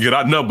 we about to get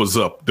our numbers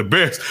up. The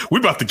Bears, we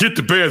about to get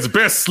the Bears. The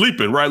Bears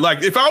sleeping, right?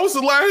 Like, if I was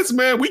the Lions,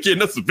 man, we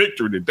getting us a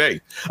victory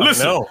today.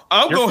 Listen,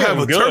 I'm going to have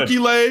a turkey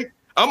leg.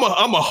 I'm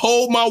a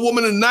hold my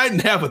woman tonight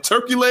and have a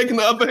turkey leg in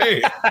the other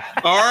hand.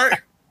 All right?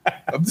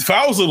 If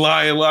I was a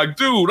Lion, like,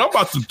 dude,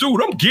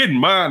 I'm getting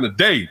mine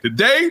today.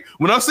 Today,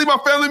 when I see my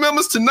family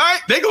members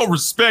tonight, they gonna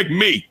respect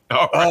me.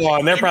 Right? Oh,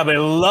 and they're probably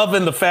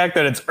loving the fact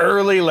that it's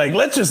early. Like,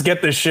 let's just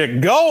get this shit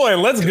going.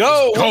 Let's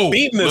go. We're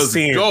beating this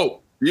team.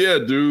 Go. Yeah,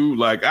 dude.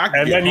 Like,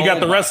 and then you got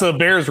the rest of the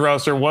Bears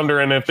roster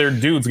wondering if their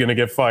dude's gonna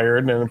get fired,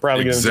 and they're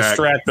probably gonna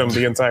distract them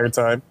the entire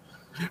time.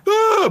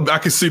 I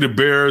can see the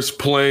Bears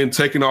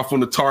taking off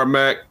on the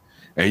tarmac.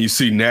 And you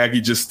see Nagy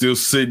just still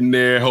sitting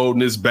there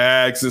holding his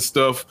bags and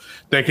stuff,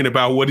 thinking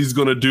about what he's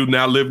going to do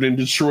now living in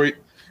Detroit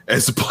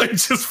as the plane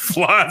just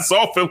flies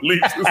off and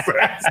leaves his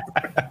ass.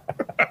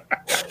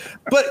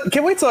 But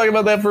can we talk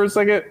about that for a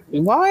second?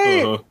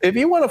 Why, if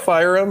you want to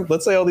fire him,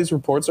 let's say all these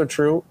reports are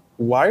true,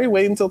 why are you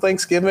waiting until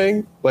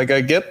Thanksgiving? Like, I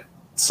get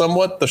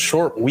somewhat the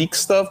short week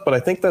stuff, but I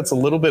think that's a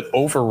little bit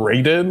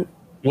overrated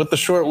with the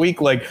short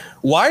week. Like,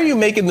 why are you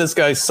making this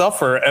guy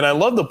suffer? And I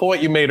love the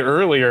point you made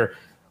earlier.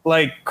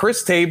 Like,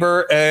 Chris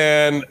Tabor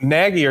and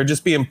Nagy are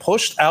just being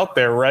pushed out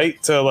there, right?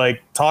 To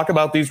like talk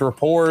about these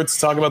reports,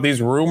 talk about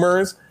these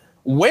rumors.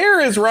 Where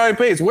is Ryan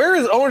Pace? Where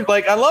is Owen?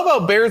 Like, I love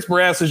how Bears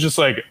brass is just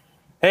like,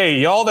 hey,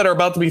 y'all that are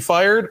about to be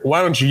fired,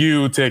 why don't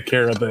you take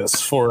care of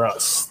this for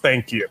us?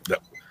 Thank you.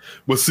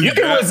 Well, see, you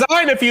can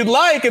resign if you'd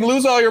like and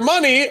lose all your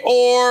money,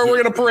 or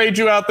we're going to parade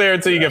you out there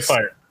until you get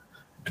fired.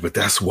 But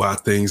that's why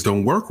things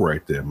don't work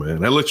right there,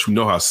 man. That lets you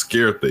know how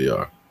scared they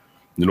are.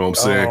 You know what I'm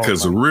saying?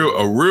 Because a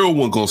real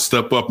one gonna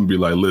step up and be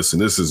like, listen,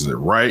 this isn't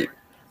right.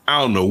 I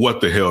don't know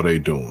what the hell they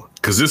doing.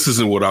 Because this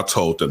isn't what I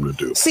told them to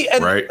do. See,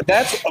 and right?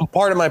 That's a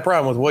part of my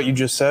problem with what you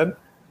just said.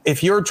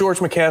 If you're George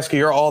McCaskey,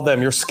 you're all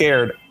them, you're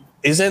scared.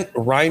 Isn't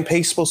Ryan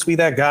Pace supposed to be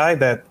that guy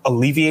that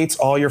alleviates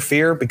all your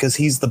fear because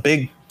he's the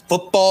big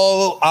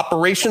football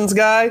operations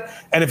guy?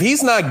 And if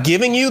he's not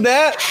giving you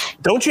that,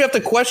 don't you have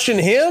to question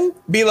him?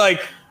 Be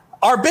like,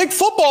 our big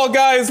football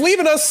guy is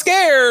leaving us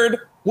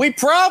scared. We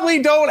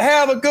probably don't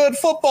have a good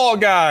football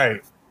guy.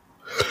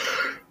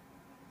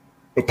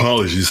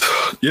 Apologies.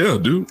 Yeah,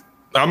 dude.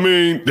 I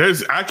mean,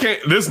 there's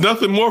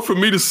nothing more for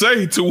me to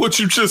say to what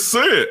you just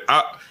said.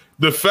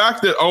 The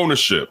fact that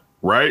ownership,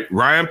 right?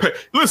 Ryan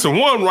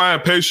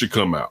Pace should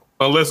come out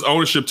unless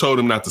ownership told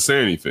him not to say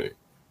anything,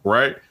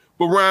 right?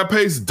 But Ryan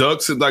Pace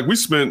ducks it. Like, we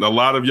spent a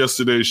lot of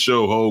yesterday's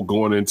show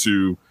going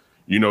into,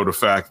 the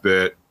fact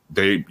that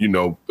they,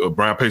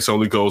 Ryan Pace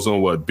only goes on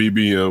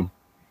BBM.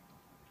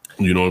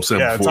 You know what I'm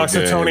saying? Yeah, talks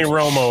to Tony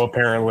Romo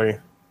apparently.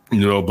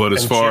 But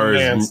as far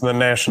as the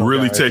national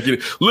really guys. taking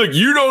it, look,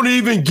 you don't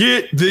even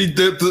get the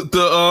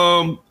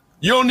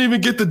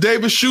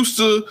David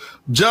Schuster,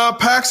 John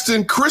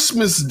Paxton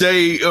Christmas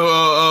Day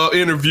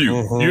interview.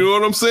 Mm-hmm. You know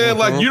what I'm saying?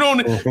 Like, you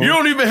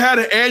don't even have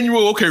an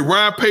annual. Okay,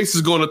 Ryan Pace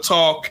is going to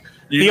talk.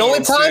 The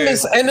only time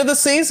is end of the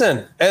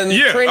season and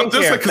training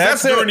camp. Because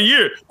that's during the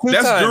year.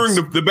 During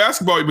the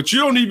basketball year, but you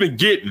don't even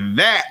get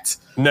that.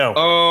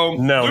 No,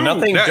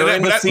 nothing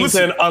during the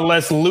season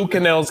unless Luke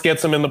Canels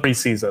gets him in the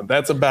preseason.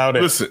 That's about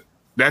it. Listen,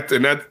 that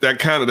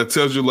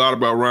tells you a lot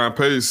about Ryan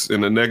Pace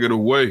in a negative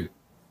way.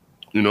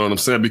 You know what I'm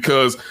saying?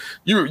 Because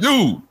you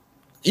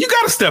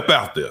got to step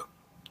out there,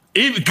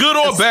 even good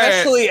or bad.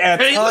 Especially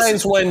at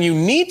times when you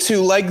need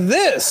to, like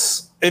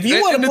this. If you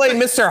want to play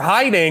Mr.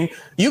 Hiding,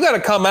 you got to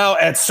come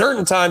out at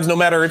certain times, no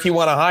matter if you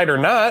want to hide or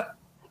not.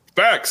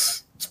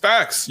 Facts. It's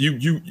facts. You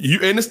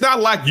and it's not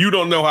like you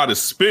don't know how to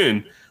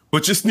spin.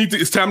 But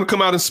it's time to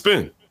come out and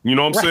spin. You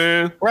know what I'm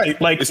saying?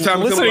 Right. Like, it's time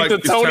listening to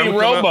Tony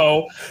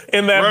Romo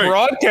in that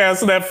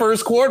broadcast in that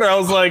first quarter, I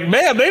was like,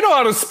 man, they know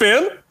how to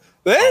spin.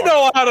 They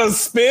know how to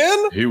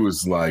spin. He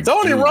was like,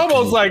 Tony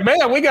Romo's like,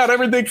 man, we got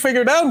everything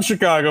figured out in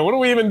Chicago. What are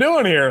we even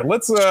doing here?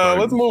 Let's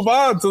move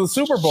on to the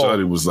Super Bowl.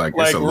 Shuddy was like,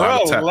 it's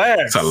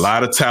a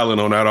lot of talent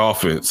on that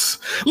offense.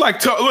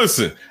 Like,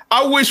 listen,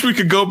 I wish we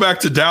could go back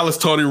to Dallas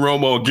Tony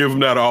Romo and give him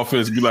that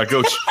offense and be like,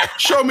 go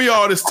show me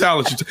all this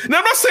talent. Now,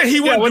 I'm not saying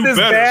he wouldn't do better. With his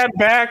bad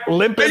back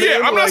limping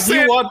I'm not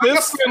saying, you want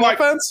this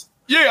offense?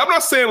 I'm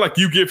not saying like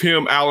you give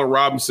him Allen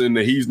Robinson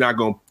that he's not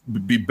going to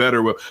be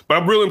better with, but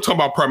I'm really talking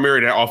about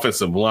primarily that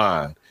offensive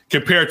line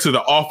compared to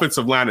the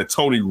offensive line that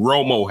Tony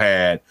Romo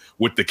had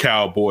with the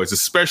Cowboys,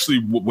 especially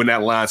when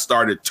that line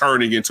started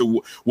turning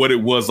into what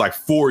it was like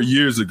 4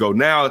 years ago.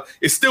 Now,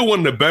 it's still one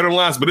of the better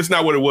lines, but it's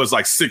not what it was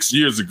like 6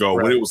 years ago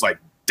when it was like,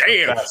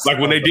 damn, like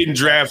when they didn't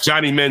draft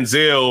Johnny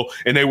Manziel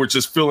and they were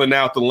just filling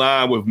out the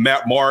line with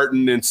Matt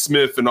Martin and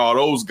Smith and all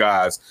those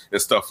guys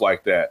and stuff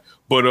like that.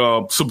 But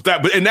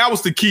that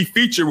was the key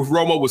feature with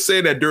Romo was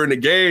saying that during the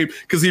game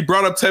because he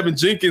brought up Tevin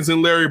Jenkins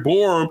and Larry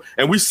Borom,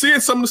 and we're seeing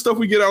some of the stuff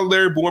we get out of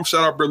Larry Borom.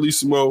 Shout out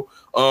Bellissimo.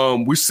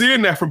 We're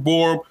seeing that from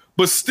Borom,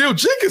 but still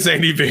Jenkins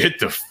ain't even hit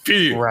the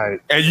field. Right.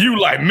 And you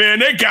like, man,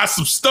 they got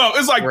some stuff.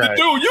 It's like, Right.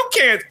 dude, you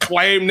can't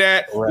claim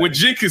that when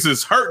Jenkins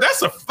is hurt.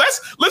 That's a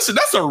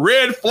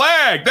red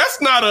flag. That's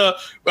not a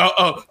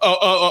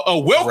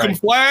welcome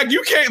flag.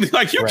 You can't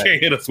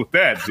can't hit us with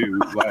that,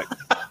 dude. Like,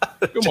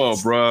 come on,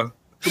 bro.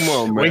 Come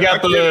on, man. We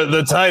got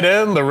the tight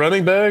end, the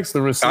running backs,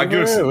 the receiver. I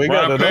guess we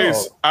got Ryan it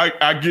Pace. all.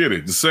 I get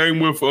it. The same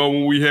with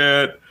when we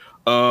had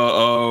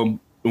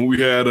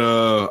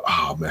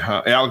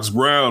Alex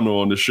Brown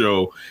on the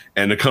show,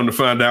 and to come to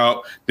find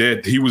out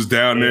that he was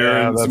down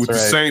there with the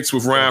Saints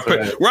with Ryan Pace.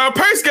 Right. Ryan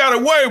Pace got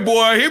away,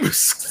 boy. He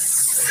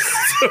was.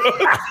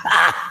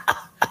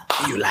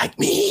 You like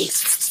me?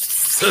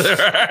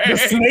 The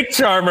snake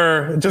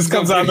charmer just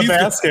comes out of the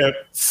basket.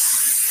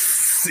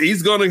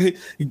 I'm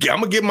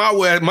gonna get my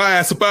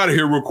ass up out of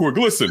here real quick.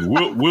 Listen,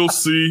 we'll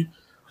see.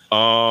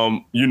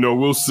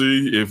 We'll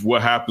see if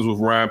what happens with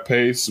Ryan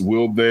Pace.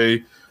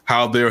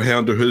 How they'll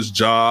handle his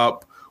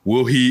job?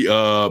 Will he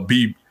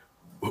be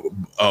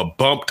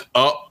bumped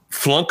up,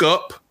 flunk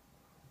up?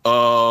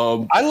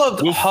 I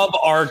loved Hub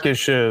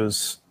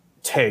Arkish's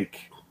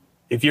take.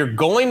 If you're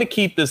going to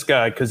keep this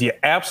guy because you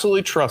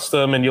absolutely trust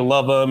him and you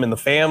love him and the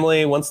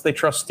family, once they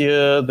trust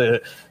you,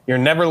 you're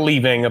never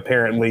leaving,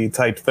 apparently,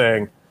 type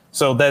thing.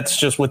 So that's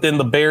just within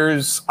the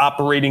Bears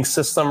operating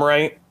system,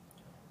 right?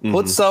 Mm-hmm.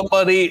 Put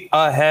somebody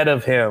ahead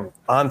of him,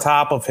 on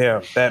top of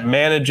him, that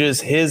manages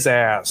his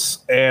ass,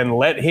 and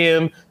let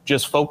him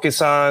just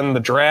focus on the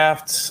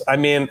draft. I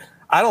mean,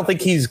 I don't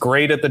think he's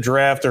great at the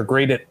draft or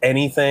great at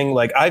anything.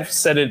 Like, I've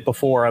said it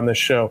before on this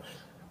show.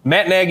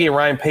 Matt Nagy and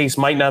Ryan Pace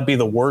might not be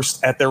the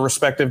worst at their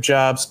respective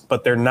jobs,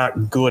 but they're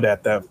not good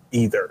at them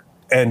either.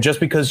 And just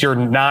because you're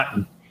not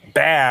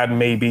bad,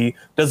 maybe,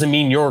 doesn't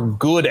mean you're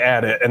good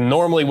at it. And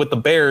normally with the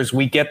Bears,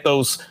 we get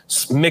those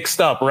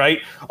mixed up, right?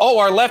 Oh,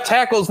 our left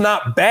tackle's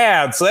not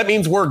bad, so that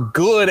means we're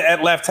good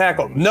at left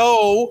tackle.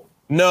 No,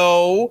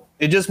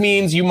 it just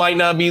means you might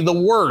not be the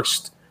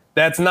worst.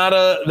 That's not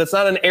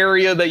an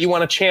area that you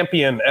want to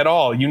champion at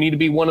all. You need to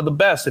be one of the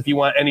best if you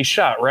want any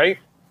shot, right?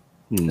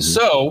 Mm-hmm.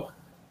 So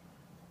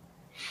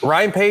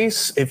Ryan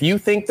Pace, if you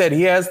think that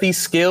he has these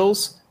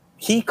skills,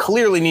 he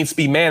clearly needs to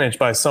be managed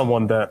by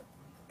someone then.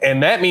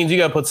 And that means you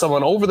got to put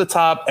someone over the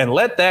top and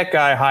let that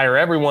guy hire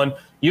everyone.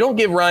 You don't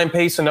give Ryan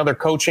Pace another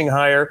coaching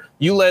hire.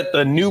 You let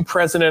the new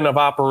president of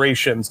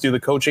operations do the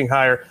coaching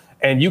hire,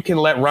 and you can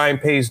let Ryan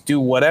Pace do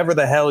whatever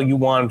the hell you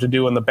want him to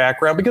do in the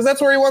background, because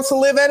that's where he wants to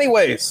live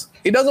anyways.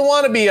 He doesn't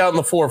want to be out in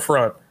the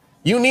forefront.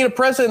 You need a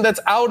president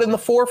that's out in the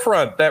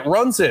forefront, that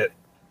runs it.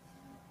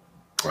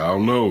 I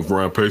don't know if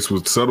Ryan Pace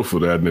would settle for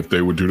that, and if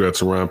they would do that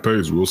to Ryan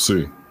Pace, we'll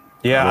see.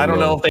 Yeah, I don't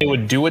know if they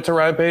would do it to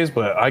Ryan Pace,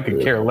 but I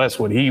could care less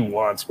what he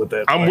wants with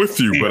it. I'm with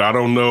you, but I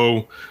don't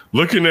know.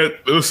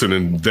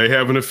 And they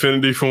have an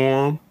affinity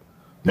for him.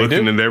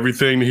 Looking at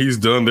everything that he's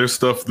done, there's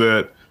stuff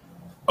that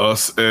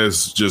us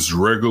as just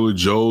regular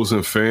Joes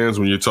and fans,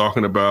 when you're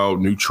talking about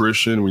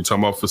nutrition, when you're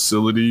talking about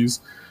facilities,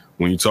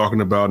 when you're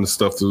talking about the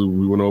stuff that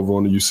we went over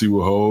on the UC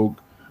with Hogue,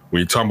 when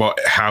you're talking about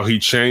how he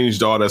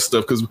changed all that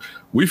stuff, because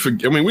we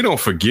don't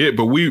forget,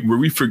 but we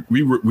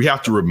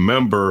have to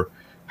remember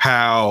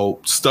how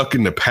stuck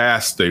in the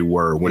past they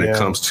were when it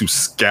comes to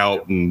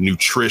scouting,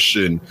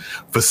 nutrition,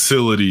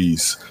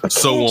 facilities,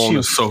 so on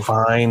and so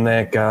forth. Find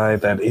that guy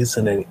that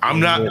isn't an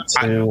idiot.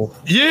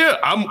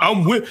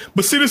 I'm with.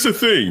 But see, this is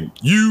the thing.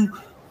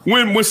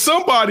 When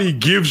somebody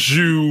gives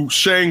you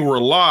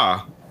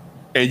Shangri-La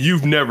and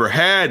you've never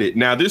had it,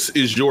 now this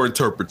is your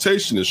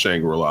interpretation of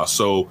Shangri-La.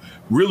 So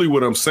really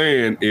what I'm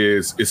saying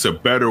is it's a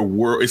better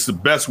world. It's the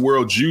best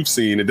world you've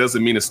seen. It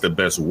doesn't mean it's the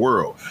best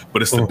world,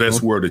 but it's the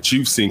best world that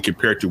you've seen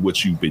compared to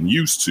what you've been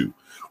used to.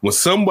 When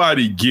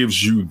somebody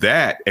gives you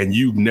that and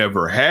you've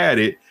never had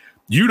it,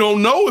 you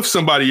don't know if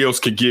somebody else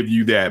could give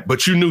you that,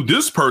 but you knew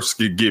this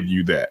person could give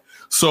you that.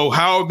 So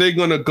how are they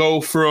going to go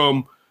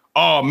from,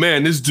 oh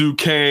man, this dude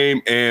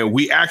came and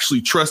we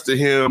actually trusted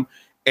him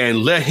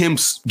and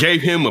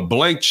gave him a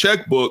blank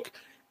checkbook,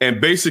 and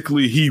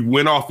basically he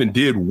went off and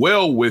did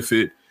well with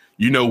it.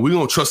 We're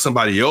going to trust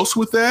somebody else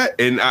with that.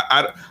 And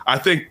I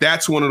think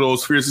that's one of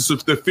those fears.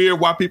 It's the fear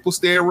why people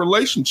stay in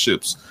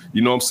relationships.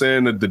 You know what I'm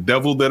saying? The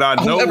devil that I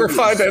know. I'll never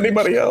find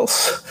anybody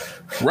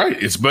else.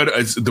 Right. It's better.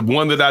 It's the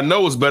one that I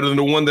know is better than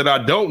the one that I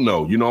don't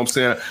know. You know what I'm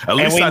saying? At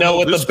least I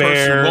know this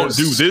person won't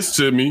do this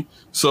to me.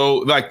 So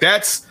like,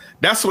 that's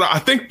what I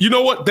think. You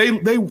know what? They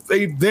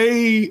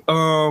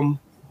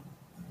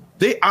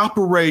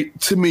operate,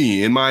 to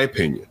me, in my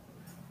opinion,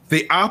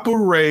 they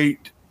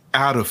operate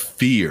out of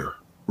fear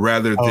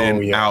rather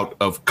than out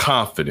of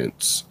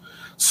confidence.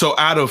 So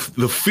out of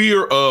the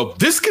fear of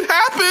this could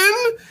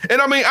happen.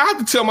 And I mean, I have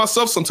to tell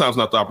myself sometimes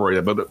not to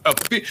operate that,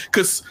 but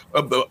because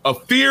a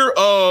fear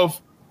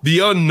of the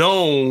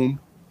unknown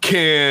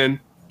can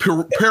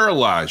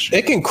paralyze you.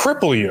 It can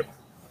cripple you.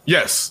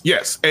 Yes.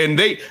 And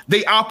they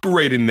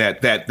operate in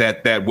that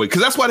way.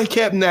 Because that's why they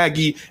kept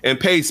Nagy and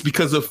Pace,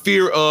 because of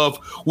fear of,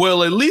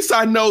 well, at least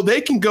I know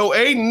they can go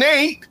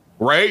 8-8,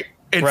 right?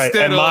 Right.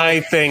 And my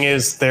thing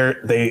is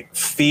they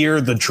fear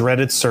the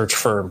dreaded search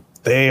firm.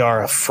 They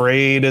are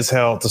afraid as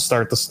hell to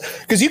start this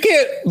because you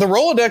can't. The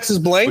Rolodex is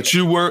blank. But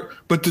you weren't.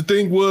 But the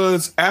thing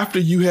was, after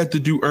you had to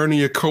do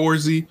Ernie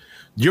Accorsi,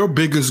 your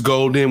biggest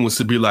goal then was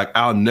to be like,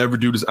 I'll never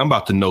do this. I'm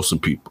about to know some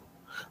people.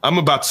 I'm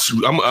about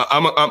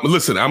to.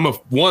 Listen. I'm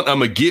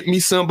gonna get me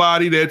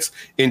somebody that's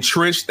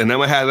entrenched, and I'm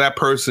gonna have that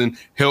person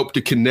help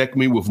to connect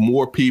me with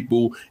more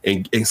people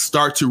and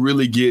start to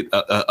really get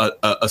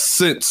a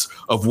sense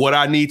of what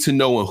I need to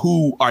know and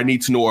who I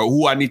need to know or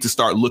who I need to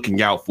start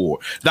looking out for.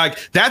 Like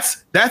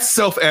that's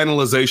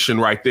self-analyzation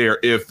right there.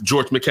 If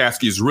George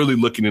McCaskey is really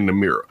looking in the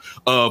mirror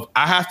of,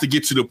 I have to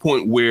get to the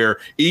point where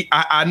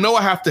I know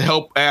I have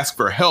to ask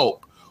for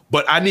help.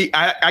 But I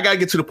got to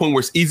get to the point where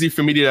it's easy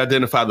for me to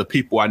identify the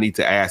people I need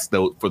to ask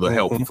for the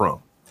help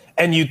from.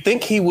 And you'd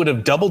think he would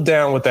have doubled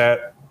down with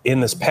that in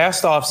this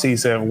past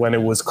offseason when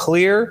it was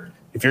clear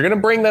if you're going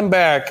to bring them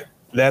back,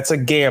 that's a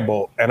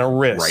gamble and a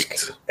risk.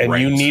 Right. And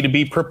you need to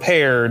be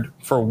prepared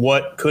for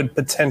what could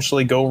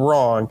potentially go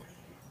wrong.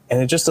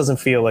 And it just doesn't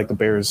feel like the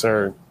Bears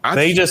are.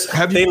 They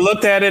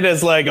looked at it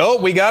as like,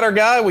 oh, we got our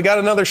guy. We got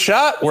another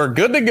shot. We're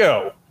good to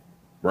go.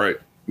 Right.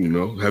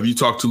 Have you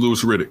talked to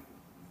Louis Riddick?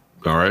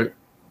 All right.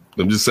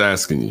 I'm just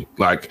asking you,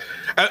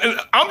 and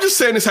I'm just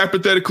saying this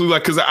hypothetically,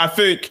 because I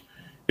think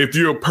if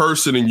you're a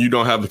person and you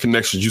don't have the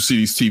connections, you see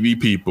these TV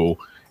people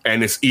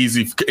and it's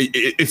easy.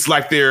 It's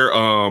like they're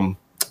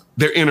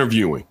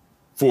interviewing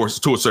to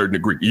a certain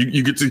degree.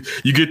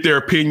 You get their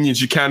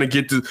opinions. You kind of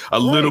get to a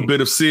little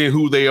bit of seeing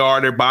who they are,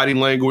 their body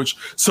language.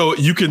 So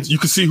you can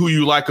see who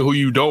you like and who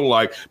you don't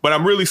like. But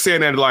I'm really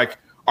saying that, like,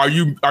 are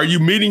you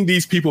meeting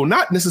these people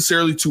not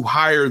necessarily to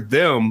hire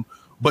them,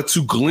 but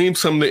to glean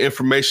some of the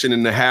information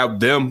and to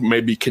have them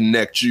maybe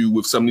connect you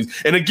with some of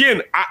these. And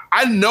again,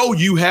 I know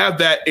you have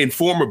that in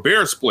former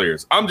Bears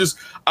players. I'm just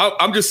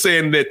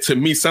saying that to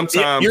me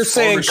sometimes. You're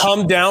saying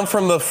come down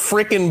from the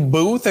freaking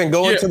booth and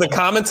go into the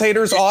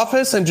commentator's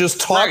office and just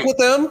talk with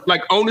them?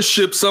 Like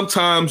ownership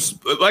sometimes,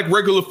 like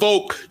regular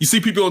folk, you see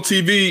people on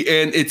TV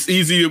and it's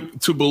easier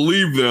to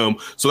believe them.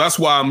 So that's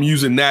why I'm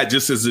using that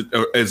just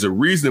as a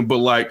reason. But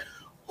like,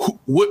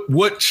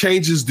 what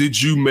changes did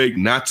you make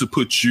not to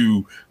put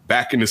you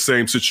back in the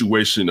same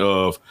situation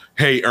of,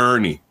 hey,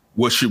 Ernie,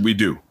 what should we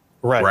do?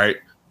 Right.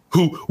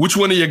 Which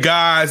one of your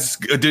guys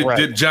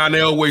did John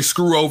Elway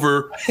screw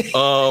over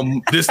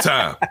this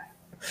time?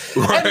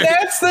 Right. And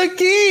that's the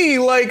key.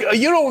 Like,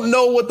 you don't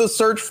know what the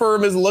search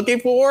firm is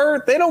looking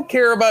for. They don't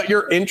care about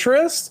your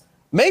interest.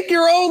 Make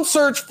your own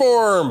search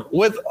firm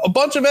with a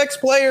bunch of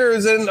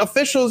ex-players and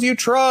officials you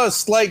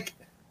trust. Like,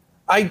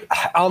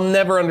 I'll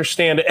never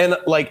understand it. And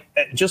like,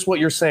 just what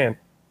you're saying,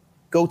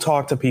 go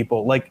talk to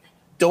people. Like,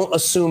 don't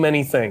assume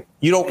anything.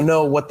 You don't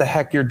know what the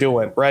heck you're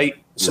doing, right?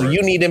 So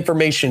you need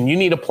information. You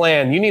need a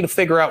plan. You need to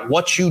figure out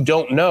what you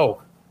don't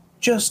know.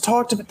 Just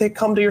talk to them. They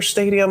come to your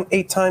stadium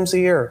 8 times a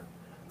year.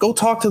 Go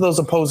talk to those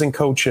opposing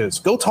coaches.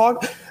 Go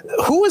talk.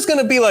 Who is going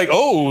to be like,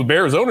 oh,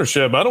 Bears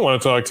ownership, I don't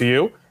want to talk to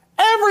you.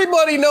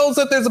 Everybody knows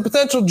that there's a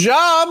potential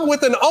job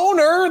with an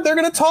owner. They're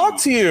going to talk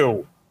to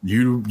you.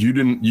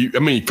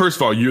 First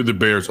of all, you're the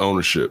Bears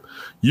ownership.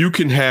 You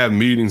can have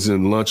meetings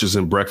and lunches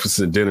and breakfasts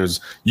and dinners.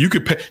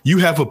 You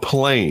have a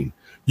plane.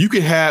 You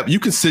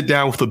can sit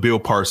down with a Bill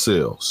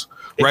Parcells,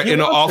 right? In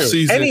the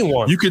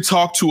offseason, you could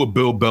talk to a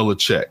Bill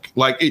Belichick.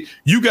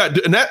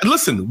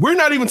 Listen, we're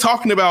not even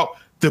talking about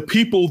the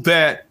people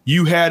that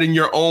you had in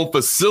your own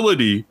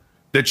facility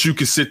that you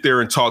could sit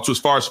there and talk to as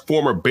far as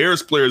former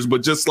Bears players,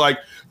 but just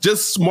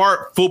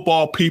smart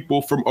football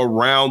people from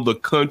around the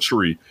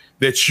country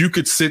that you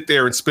could sit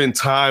there and spend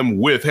time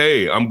with.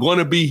 Hey, I'm going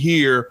to be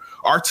here.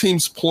 Our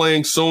team's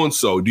playing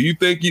so-and-so. Do you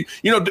think you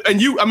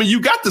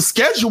got the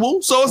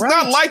schedule, so it's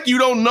not like you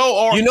don't know.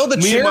 Or you know the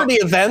charity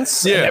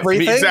events and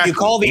everything. Exactly. You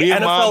call the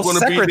NFL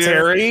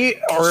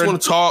secretary. I just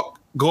want to talk,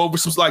 go over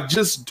some,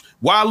 just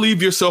why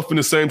leave yourself in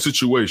the same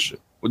situation?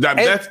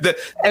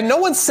 And no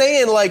one's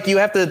saying like you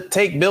have to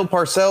take Bill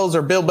Parcells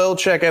or Bill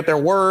Belichick at their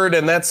word,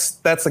 and that's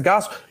the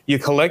gospel. You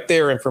collect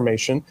their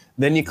information,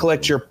 then you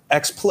collect your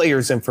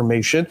ex-players'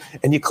 information,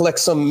 and you collect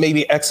some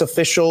maybe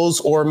ex-officials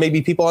or maybe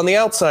people on the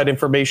outside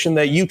information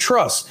that you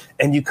trust,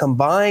 and you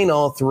combine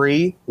all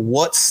three.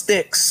 What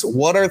sticks?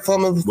 What are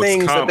some of the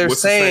things that they're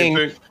saying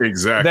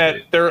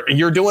that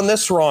you're doing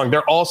this wrong?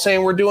 They're all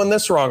saying we're doing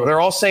this wrong. They're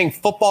all saying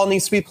football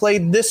needs to be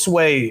played this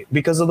way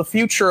because of the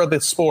future of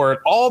the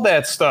sport. All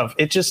that stuff.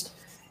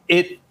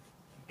 It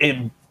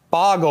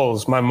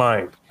boggles my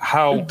mind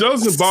how it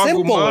doesn't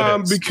boggle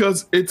mine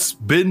because it's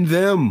been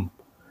them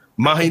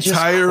my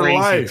entire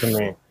life. To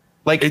me.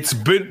 Like this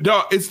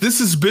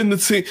has been the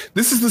team.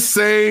 This is the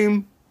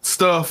same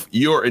stuff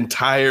your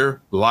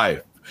entire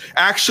life.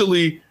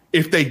 Actually,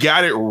 if they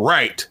got it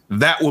right,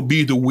 that would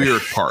be the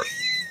weird part.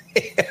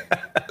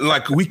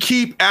 Like we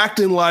keep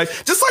acting like,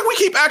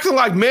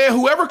 man,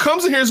 whoever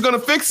comes in here is going to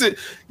fix it.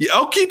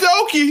 Okie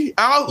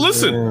dokie.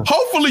 Listen,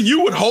 hopefully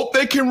you would hope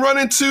they can run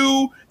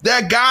into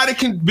that guy that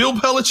can Bill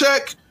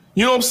Belichick.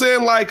 You know what I'm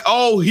saying? Like,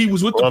 oh, he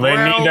was with the Browns.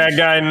 They need that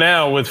guy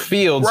now with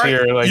Fields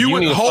here. Like, you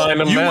need to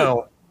find him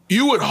now.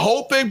 You would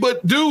hope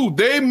but dude,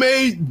 they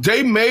may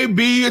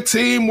be a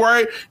team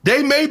where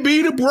they may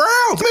be the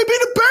Browns, may be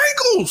the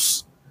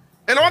Bengals.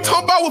 And I'm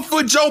talking about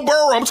with Joe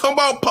Burrow. I'm talking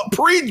about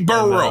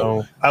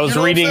pre-Burrow. I was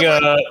reading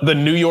the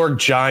New York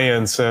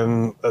Giants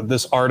and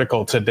this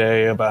article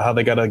today about how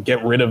they got to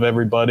get rid of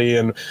everybody.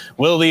 And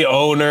will the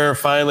owner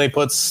finally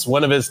puts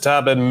one of his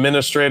top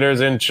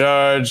administrators in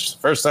charge?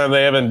 First time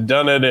they haven't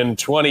done it in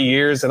 20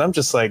 years. And I'm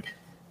just like,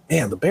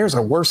 man, the Bears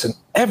are worse in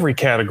every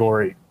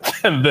category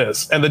than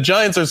this. And the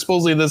Giants are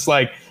supposedly this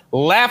like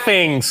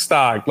laughing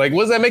stock. Like,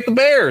 what does that make the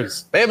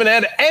Bears? They haven't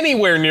had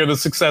anywhere near the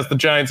success the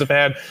Giants have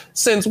had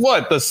since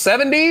what, the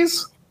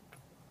 70s?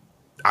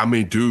 I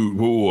mean, dude,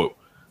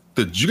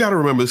 you got to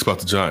remember this about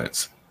the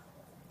Giants.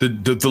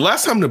 The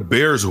last time the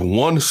Bears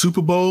won the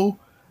Super Bowl,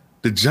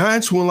 the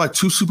Giants won like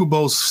 2 Super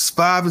Bowls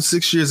 5 and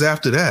 6 years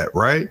after that,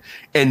 right?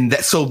 And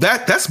that's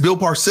Bill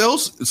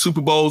Parcells'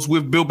 Super Bowls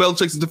with Bill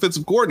Belichick's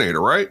defensive coordinator,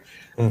 right?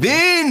 Mm-hmm.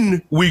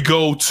 Then we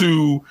go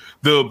to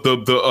the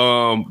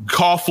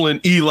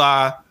Coughlin,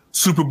 Eli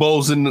Super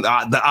Bowls in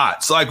the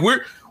odds. Like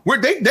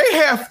they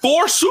have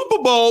 4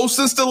 Super Bowls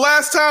since the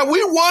last time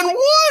we won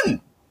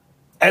one.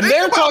 And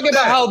they're talking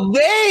about how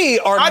they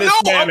are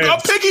mismanaged. I know. I'm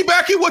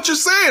piggybacking what you're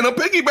saying. I'm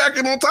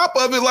piggybacking on top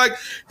of it. Like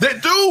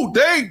that,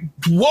 dude.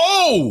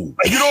 Whoa.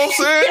 You know what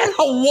I'm saying?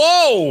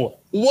 Yeah,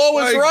 whoa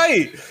is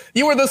right.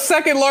 You were the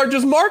second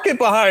largest market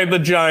behind the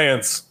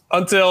Giants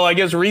until I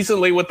guess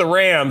recently with the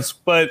Rams.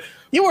 But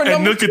you were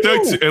number 2.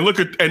 Look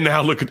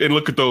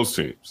at those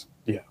teams.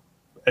 Yeah,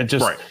 it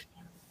just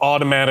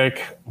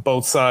automatic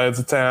both sides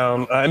of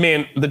town. I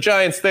mean, the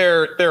Giants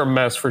they're a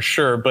mess for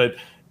sure, but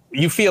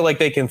you feel like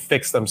they can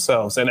fix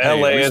themselves, and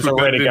LA has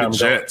already got them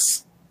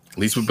Jets. At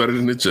least we're better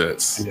than the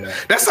Jets. Yeah.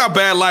 That's how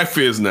bad life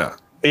is now.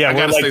 Yeah,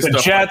 we're like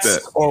the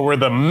Jets, or we're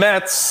the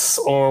Mets,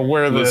 or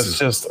we're this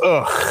just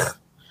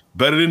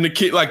better than the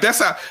kid. Like that's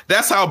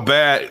how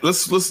bad.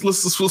 Let's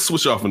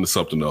switch off into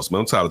something else,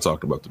 man. I'm tired of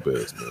talking about the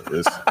Bears,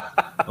 man.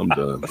 I'm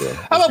done, bro.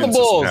 How about the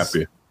Bulls?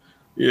 Happy.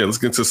 Yeah, let's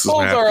get to some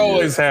Bulls happy. Are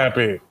always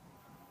happy.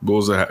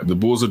 The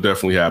Bulls are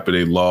definitely happy.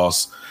 They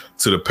lost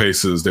to the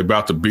Pacers. They're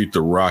about to beat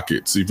the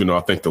Rockets, even though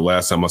I think the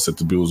last time I said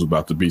the Bulls were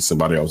about to beat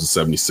somebody else,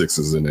 the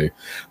 76ers, and they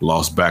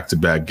lost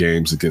back-to-back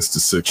games against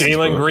the Sixers.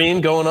 Jalen Green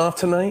going off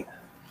tonight?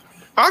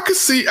 I could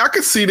see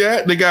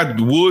that. They got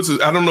Woods.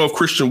 I don't know if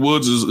Christian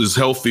Woods is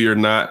healthy or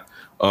not.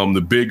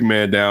 The big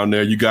man down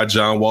there. You got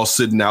John Wall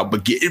sitting out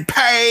but getting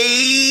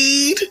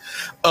paid.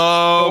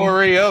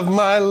 Story of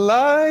my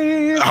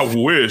life. I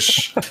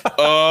wish.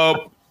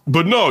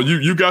 But no,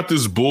 you got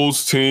this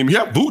Bulls team. You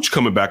have Vooch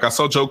coming back. I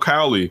saw Joe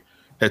Cowley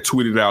had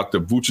tweeted out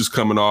that Vooch is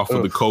coming off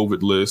of the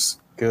COVID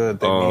list. Good.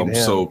 They need him.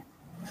 So,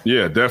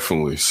 yeah,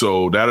 definitely.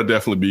 So that'll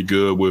definitely be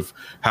good with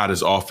how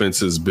this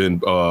offense has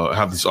been.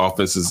 How this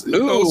offense is.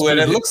 Ooh, and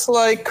it looks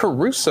like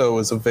Caruso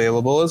is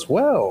available as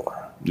well.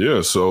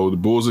 Yeah, so the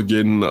Bulls are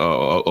getting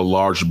a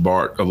large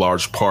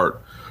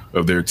part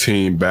of their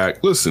team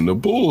back. Listen, the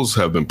Bulls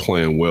have been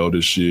playing well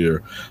this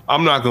year.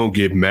 I'm not going to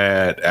get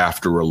mad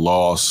after a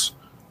loss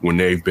when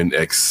they've been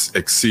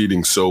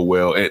exceeding so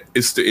well. And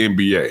it's the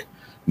NBA.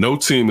 No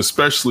team,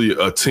 especially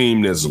a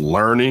team that's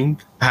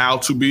learning how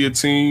to be a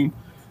team,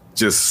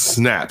 just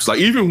snaps. Like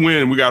even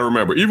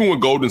when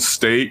Golden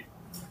State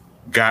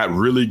got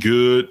really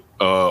good,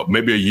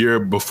 maybe a year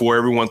before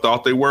everyone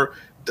thought they were,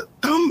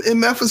 them and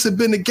Memphis had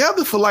been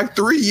together for like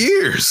 3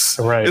 years.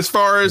 Right. As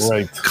far as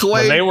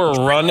Clay, when they were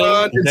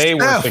running, they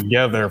were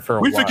together for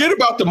a while. We forget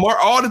about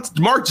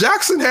Mark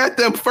Jackson had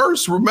them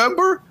first,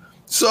 remember?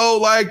 So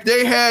like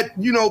they had,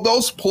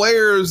 those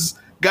players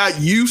got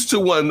used to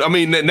one. I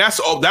mean, and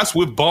that's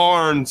with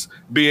Barnes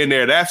being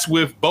there. That's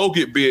with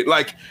Bogut being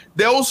like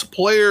those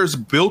players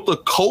built a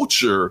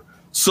culture.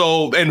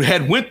 So and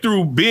had went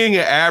through being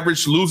an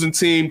average losing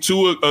team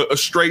to a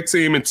straight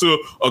team and to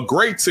a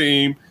great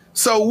team.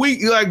 So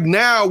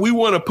now we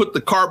want to put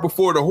the cart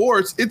before the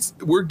horse.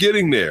 We're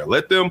getting there.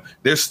 Let them.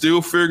 They're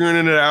still figuring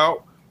it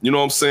out. You know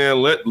what I'm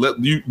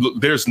saying?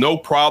 There's no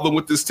problem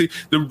with this team.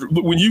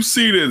 When you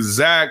see that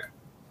Zach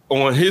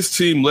on his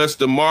team lets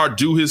DeMar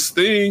do his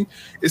thing,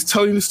 it's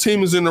telling you this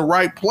team is in the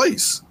right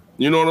place.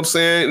 You know what I'm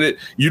saying?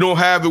 You don't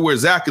have it where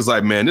Zach is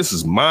like, man, this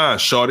is mine,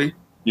 shorty.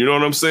 You know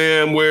what I'm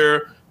saying?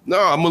 Where, no,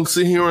 I'm going to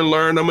sit here and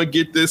learn. I'm going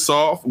to get this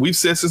off. We've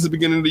said since the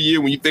beginning of the year,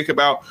 when you think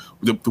about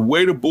the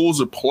way the Bulls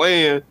are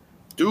playing,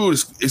 dude,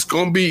 it's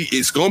going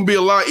to be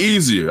a lot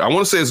easier. I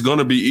want to say it's going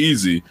to be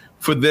easy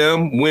for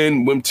them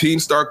when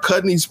teams start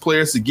cutting these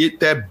players to get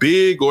that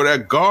big or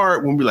that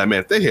guard. We'll be like,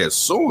 man, if they had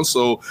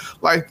so-and-so,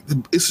 like,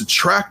 it's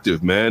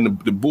attractive, man.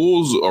 The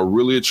Bulls are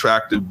really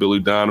attractive. Billy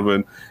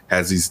Donovan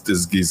has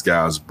these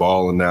guys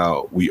balling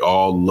out. We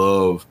all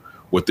love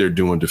what they're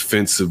doing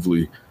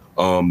defensively.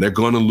 They're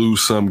going to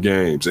lose some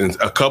games, and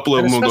a couple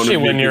of them are going to be. Especially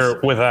when you're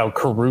without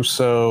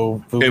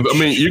Caruso. I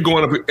mean, you're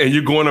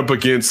going up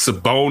against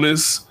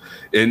Sabonis,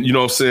 and you know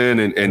what I'm saying,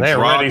 and they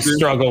already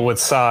struggle with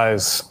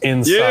size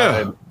inside.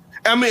 Yeah.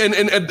 I mean,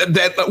 and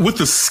that with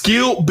the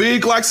skill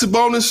big like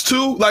Sabonis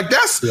too, like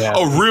that's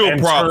a real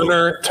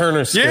problem.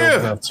 Turner's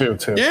skilled enough too.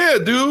 Yeah,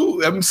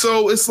 dude.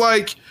 So it's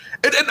like,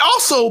 and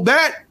also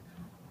that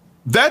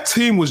that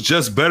team was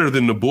just better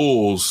than the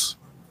Bulls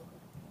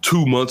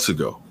 2 months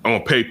ago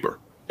on paper,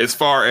 as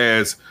far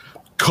as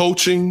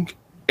coaching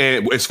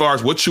and as far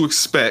as what you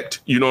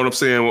expect, you know what I'm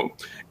saying?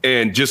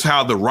 And just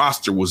how the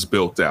roster was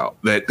built out,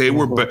 that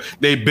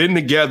they've been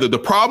together. The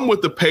problem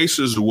with the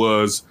Pacers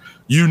was,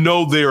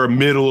 they're a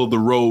middle of the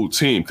road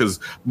team, because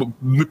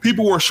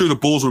people weren't sure the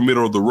Bulls were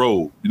middle of the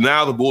road.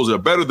 Now the Bulls are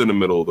better than the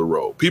middle of the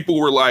road. People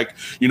were like,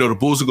 the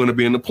Bulls are going to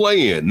be in the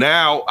play-in.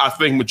 Now I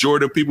think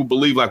majority of people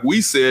believe, like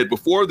we said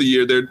before the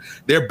year,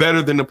 they're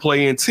better than the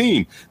play-in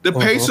team. The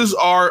Pacers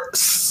are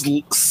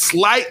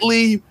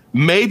slightly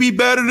maybe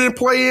better than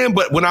play-in,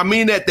 but when I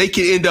mean that, they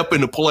can end up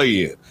in the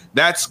play-in.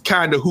 That's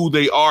kind of who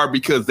they are,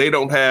 because they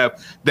don't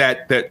have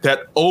that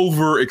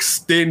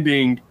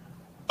overextending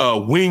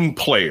wing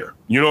player.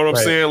 You know what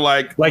I'm saying?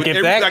 Like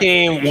if that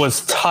game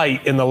was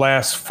tight in the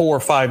last 4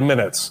 or 5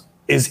 minutes,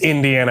 is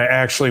Indiana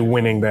actually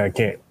winning that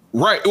game?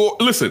 Right. Well,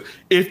 listen,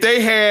 if they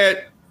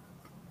had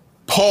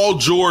Paul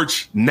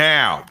George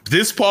now,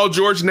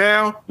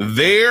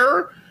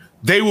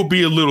 they would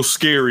be a little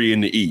scary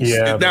in the East.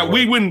 Yeah, now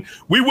we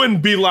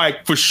wouldn't be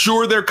like for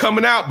sure they're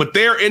coming out, but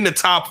they're in the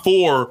top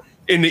 4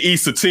 in the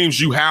East of teams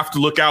you have to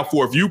look out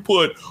for. If you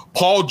put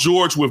Paul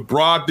George with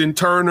Brogdon,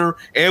 Turner,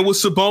 and with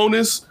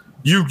Sabonis,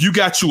 you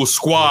got you a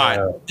squad.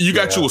 Yeah, you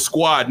got you a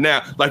squad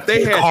now. Like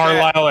they had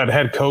Carlisle at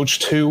head coach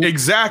too.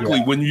 Exactly.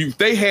 Yeah. When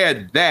they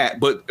had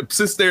that, but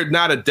since they're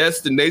not a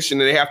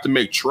destination and they have to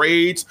make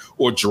trades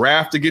or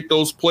draft to get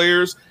those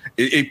players,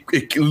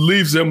 it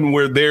leaves them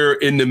where they're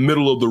in the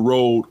middle of the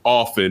road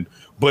often,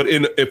 but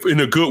in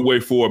a good way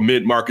for a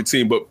mid-market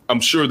team. But I'm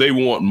sure they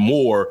want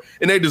more,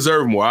 and they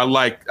deserve more. I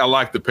like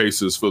the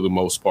Pacers for the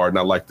most part, and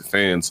I like the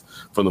fans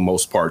for the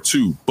most part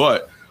too.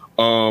 But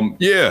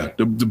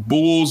the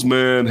Bulls,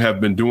 man, have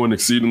been doing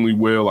exceedingly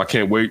well. I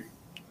can't wait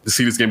to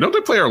see this game. Don't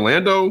they play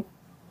Orlando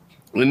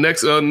in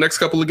the next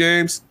couple of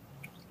games?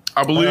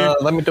 I believe.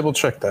 Let me double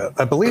check that.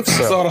 I believe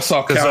so. I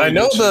saw because I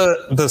know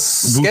the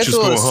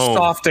schedule is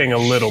softening a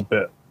little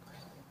bit.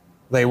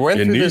 They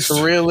went through this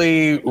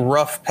really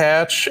rough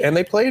patch, and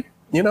they played,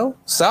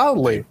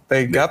 solidly.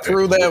 They got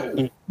through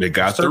that. They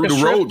got through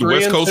the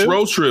West Coast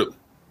road trip.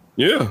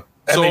 Yeah.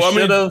 And they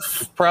should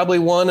have probably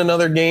won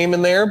another game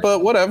in there,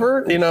 but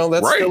whatever.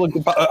 That's right.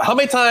 Still how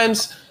many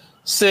times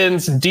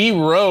since D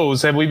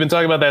Rose have we been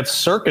talking about that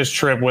circus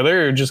trip where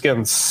they're just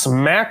getting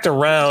smacked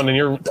around and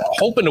you're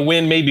hoping to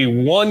win maybe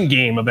one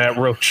game of that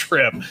road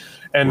trip?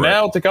 And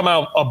now to come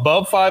out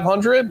above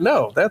 500,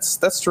 no,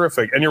 that's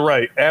terrific. And you're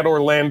right, at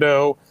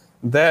Orlando,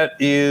 that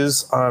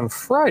is on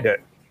Friday.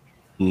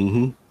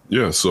 Mm-hmm.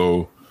 Yeah,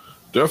 so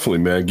definitely,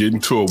 man, getting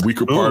to a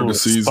weaker part of the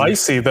season.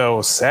 Spicy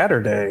though,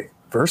 Saturday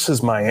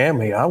versus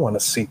Miami. I want to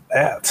see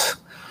that.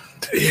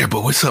 Yeah,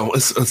 but it's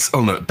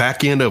on the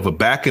back end of a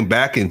back in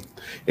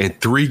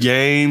 3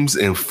 games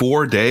in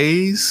 4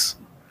 days.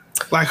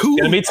 Like who?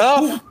 Gonna be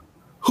tough.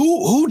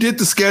 Who did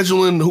the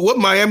scheduling? What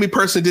Miami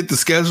person did the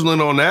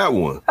scheduling on that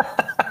one?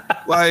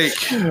 Like,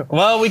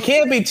 well, we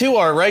can't be too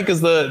hard, right? Because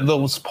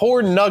those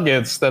poor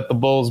Nuggets that the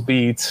Bulls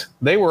beat,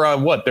 they were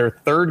on their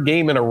 3rd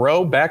game in a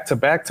row, back to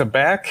back to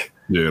back.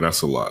 Yeah,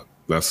 that's a lot.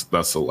 That's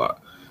a lot.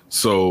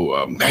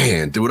 So,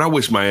 man, dude, I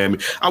wish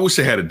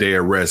they had a day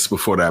of rest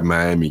before that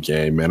Miami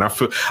game, man. I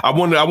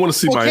want to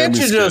see Miami. Can't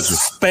you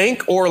just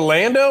spank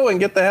Orlando and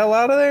get the hell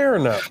out of there, or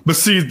no? But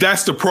see,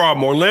 that's the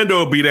problem. Orlando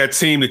will be that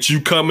team that you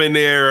come in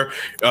there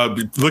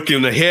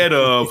looking ahead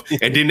of,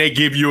 and then they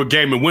give you a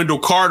game, and Wendell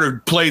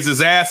Carter plays his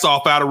ass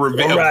off out of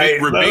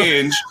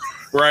revenge,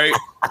 right?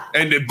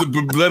 And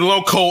let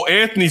alone Cole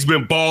Anthony's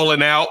been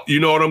balling out. You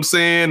know what I'm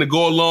saying? To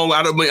go along,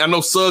 I know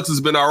Suggs has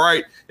been all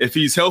right if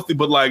he's healthy,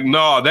 but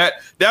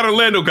that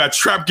Orlando got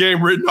trap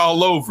game written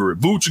all over it.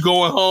 Vooch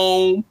going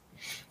home,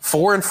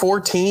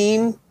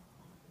 4-14.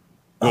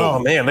 Oh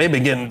man, they've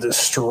been getting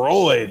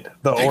destroyed.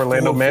 The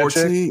Orlando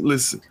Magic.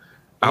 Listen,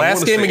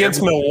 last game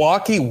against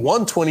Milwaukee,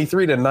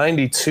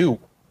 123-92.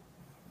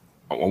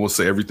 I want to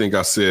say everything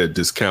I said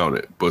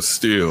discounted, but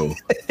still.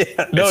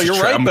 No, you're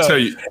right. I'm going to tell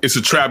you, it's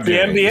a trap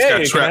game. The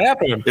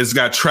NBA, it's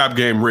got trap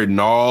game written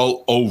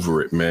all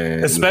over it,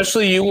 man.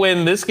 Especially you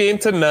win this game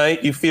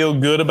tonight. You feel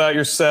good about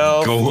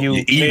yourself.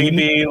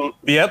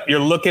 You're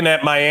looking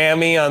at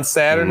Miami on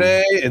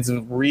Saturday. It's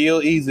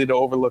real easy to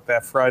overlook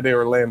that Friday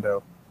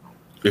Orlando.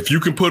 If you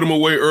can put them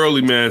away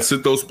early, man,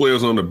 sit those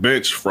players on the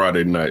bench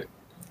Friday night.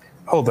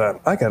 Hold on,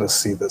 I gotta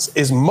see this.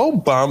 Is Mo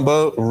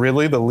Bamba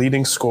really the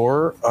leading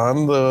scorer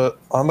on the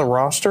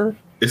roster?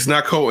 It's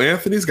not Cole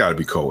Anthony. It's got to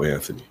be Cole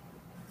Anthony.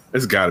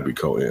 It's got to be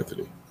Cole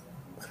Anthony.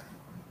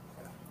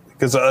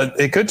 Because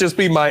it could just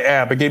be my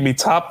app. It gave me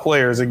top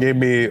players. It gave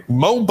me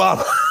Mo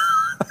Bamba.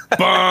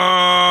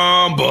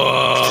 Bamba.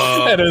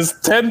 That is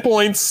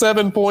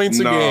 10.7 points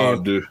a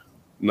game. Dude.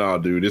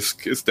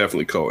 It's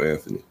definitely Cole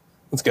Anthony.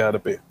 It's got to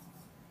be.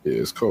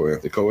 Yeah, it's Cole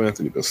Anthony. Cole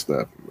Anthony been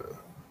snapping, man.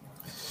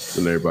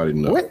 And everybody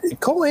knows.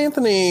 Cole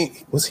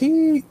Anthony, was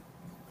he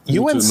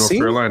UNC? Went to North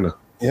Carolina.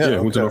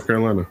 Yeah, went to North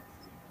Carolina.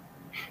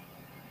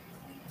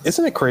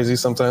 Isn't it crazy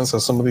sometimes how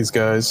some of these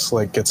guys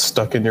get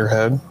stuck in your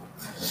head?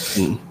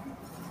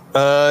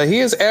 He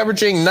is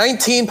averaging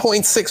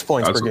 19.6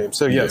 points per game.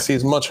 So, yes,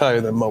 he's much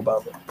higher than Mo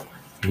Bamba.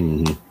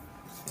 Mm-hmm.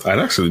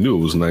 I actually knew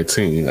it was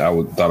 19.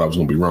 Thought I was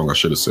going to be wrong. I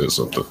should have said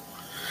something.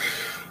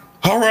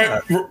 All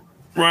right,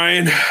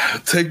 Ryan,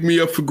 take me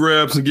up for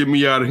grabs and get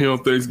me out of here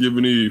on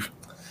Thanksgiving Eve.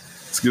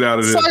 Let's get out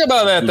of there. Let's talk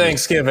about that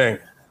Thanksgiving.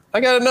 I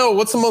got to know,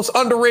 what's the most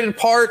underrated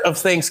part of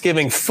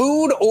Thanksgiving,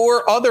 food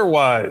or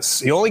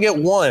otherwise? You only get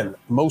one.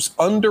 Most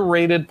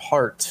underrated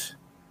part.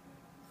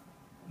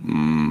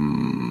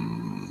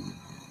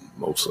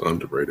 Most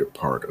underrated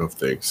part of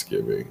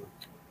Thanksgiving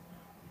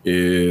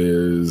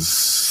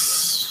is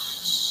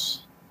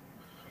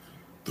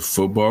the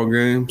football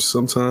games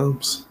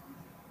sometimes.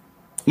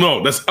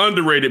 No, that's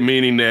underrated,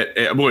 meaning that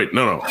wait,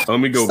 no. Let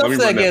me go. Stuff let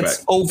me run that that gets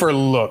back.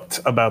 Overlooked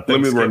about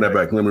Thanksgiving. Let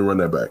me run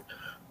that back.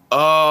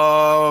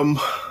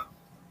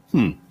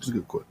 It's a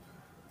good question.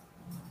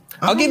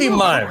 I'll give you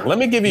mine. Let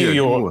me give you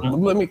your.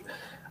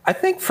 I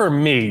think for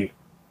me,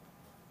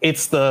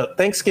 it's the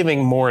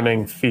Thanksgiving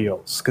morning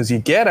feels because you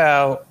get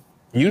out.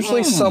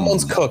 Usually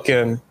someone's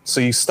cooking, so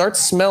you start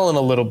smelling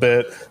a little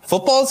bit.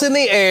 Football's in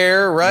the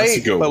air,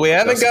 right? But we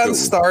haven't gotten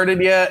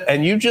started yet,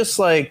 and you just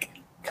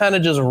kind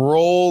of just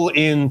roll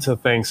into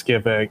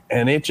Thanksgiving,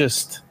 and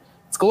it's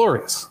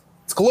glorious.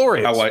 It's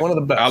glorious. One of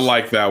the best. I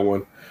like that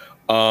one.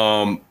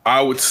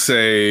 I would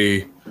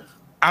say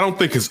I don't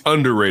think it's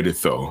underrated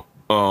though.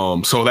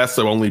 So that's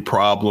the only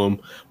problem.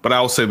 But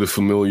I would say the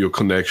familial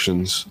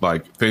connections,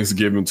 like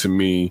Thanksgiving to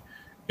me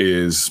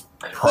is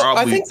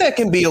probably. I think that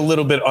can be a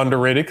little bit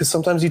underrated because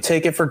sometimes you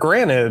take it for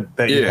granted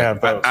that you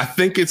have those. I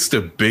think it's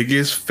the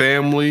biggest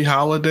family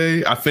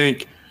holiday. I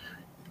think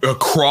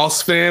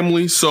across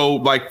family. So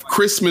like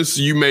Christmas,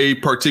 you may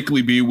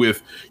particularly be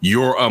with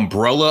your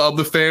umbrella of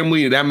the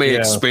family, and that may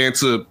expand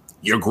to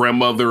your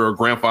grandmother or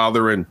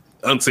grandfather and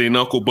auntie and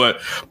uncle,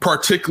 but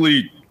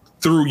particularly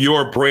through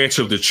your branch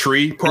of the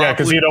tree. Probably. Yeah,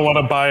 because you don't want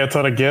to buy a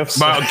ton of gifts.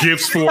 Buy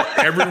gifts for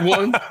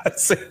everyone.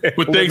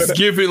 But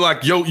Thanksgiving,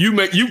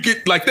 you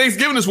get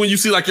Thanksgiving is when you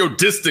see your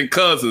distant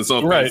cousins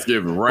on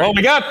Thanksgiving, right? Well,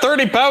 we got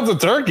 30 pounds of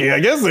turkey. I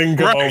guess they can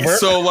come over.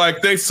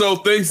 So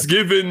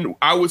Thanksgiving,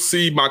 I would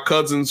see my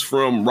cousins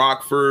from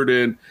Rockford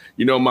and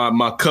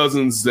my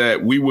cousins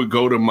that we would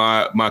go to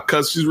my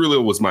cousin. She really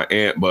was my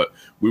aunt, but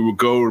we would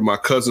go to my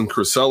cousin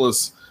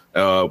Crisella's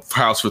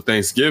house for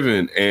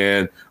Thanksgiving,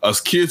 and us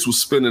kids would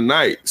spend the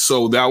night.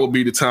 So that would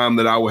be the time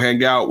that I would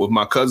hang out with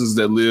my cousins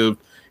that lived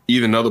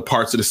either in other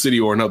parts of the city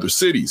or in other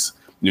cities.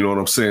 You know what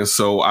I'm saying?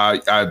 So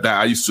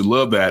I used to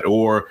love that.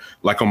 Or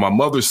like on my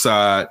mother's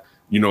side,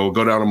 go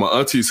down to my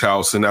auntie's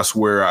house, and that's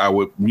where I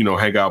would,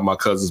 hang out with my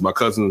cousins. My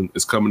cousin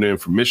is coming in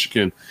from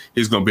Michigan.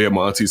 He's going to be at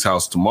my auntie's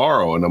house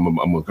tomorrow, and I'm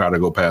going to kind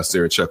of go past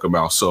there and check him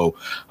out. So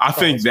I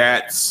think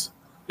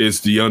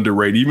is the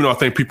underrated, even though I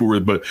think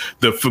but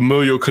the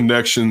familial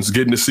connections,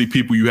 getting to see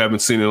people you haven't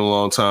seen in a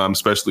long time,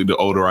 especially the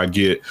older I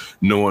get,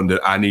 knowing that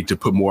I need to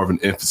put more of an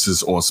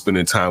emphasis on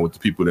spending time with the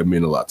people that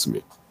mean a lot to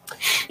me.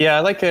 Yeah,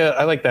 I like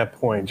that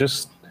point.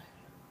 Just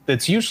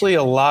it's usually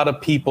a lot of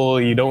people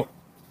you don't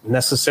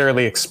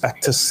necessarily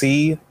expect to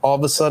see all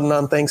of a sudden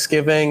on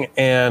Thanksgiving,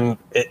 and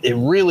it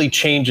really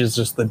changes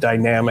just the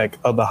dynamic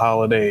of the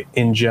holiday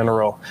in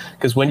general.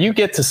 Because when you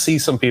get to see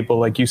some people,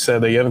 like you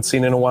said, that you haven't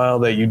seen in a while,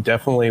 that you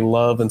definitely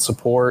love and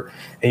support,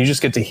 and you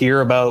just get to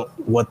hear about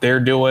what they're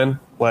doing,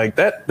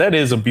 that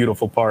is a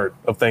beautiful part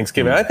of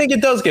Thanksgiving. I think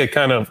it does get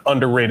kind of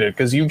underrated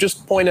because you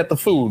just point at the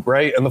food,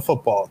 right, and the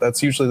football.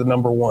 That's usually the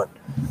number one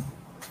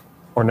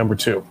or number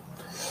two.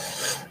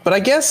 But I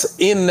guess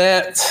in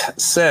that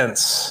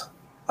sense,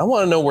 I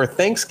want to know where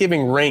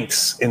Thanksgiving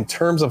ranks in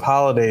terms of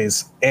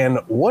holidays, and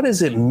what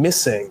is it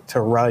missing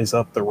to rise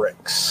up the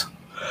ranks?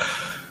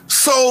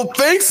 So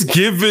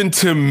Thanksgiving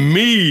to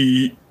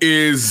me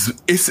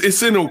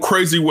it's in a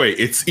crazy way.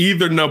 It's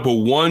either number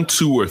 1,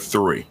 2, or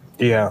 3.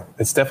 Yeah,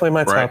 it's definitely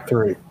my top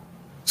 3.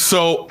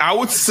 So I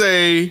would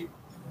say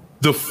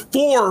the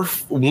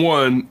 4th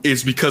one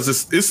is because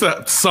it's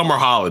a summer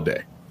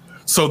holiday.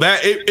 So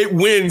that it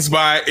wins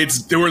by it's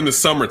during the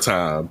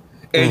summertime.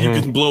 And you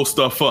can blow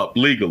stuff up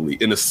legally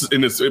in the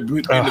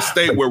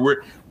state where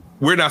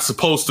we're not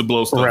supposed to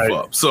blow stuff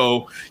up.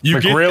 So you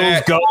get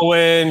grill's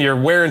going,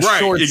 you're wearing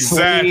short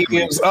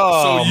sleeves.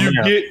 Oh,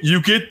 so you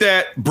get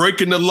that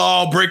breaking the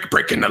law.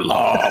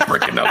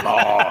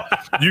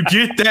 You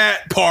get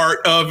that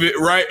part of it,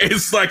 right?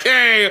 It's like,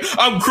 hey,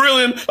 I'm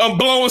grilling, I'm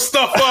blowing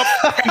stuff up,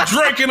 I'm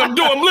drinking, I'm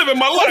living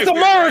my life. It's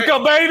America,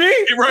 baby.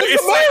 Right?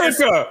 It's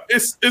America.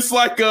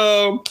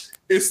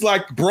 It's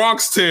like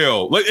Bronx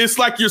Tale. It's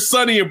like you're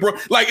Sonny and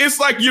it's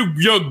like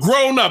you're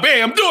grown up.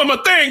 Hey, I'm doing my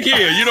thing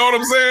here. You know what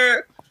I'm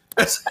saying?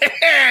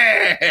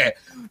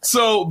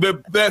 So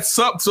that's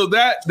up. So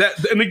that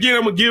and again,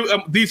 I'm gonna give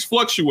these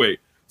fluctuate.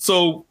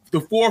 So the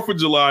 4th of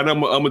July, and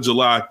I'm a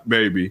July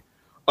baby.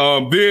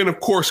 Then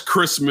of course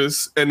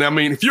Christmas, and I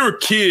mean if you're a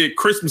kid,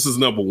 Christmas is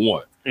number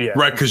 1,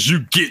 right? Because you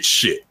get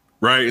shit.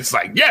 right? It's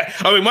like, yeah.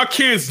 I mean, my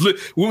kids, we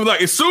were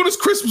like, as soon as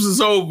Christmas is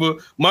over,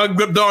 my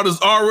daughter's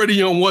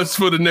already on what's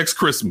for the next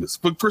Christmas.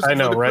 I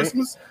know, right?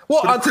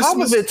 Well, on top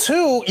of it,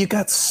 too, you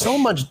got so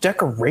much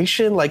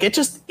decoration. Like, it's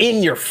just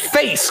in your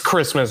face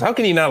Christmas. How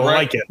can you not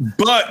like it?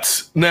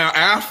 But now,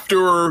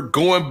 after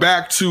going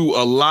back to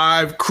a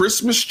live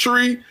Christmas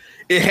tree,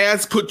 it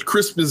has put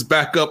Christmas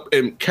back up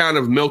and kind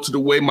of melted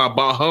away my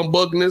bah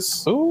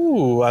humbugness.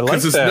 Ooh, I like that.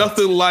 Because it's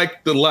nothing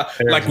like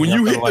like when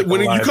you hit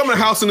when you come in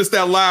the house and it's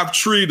that live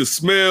tree, the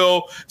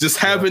smell, just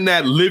having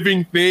that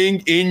living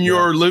thing in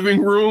your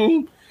living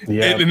room.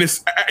 Yeah. And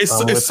it's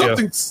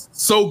something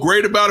so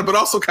great about it, but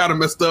also kind of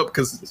messed up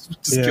because it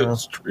just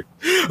kills the tree.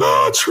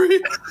 Oh,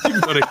 tree.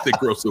 Even though they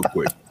grow so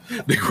quick.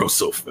 They grow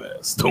so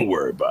fast. Don't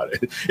worry about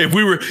it.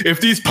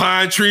 If these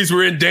pine trees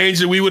were in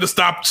danger, we would have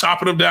stopped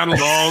chopping them down a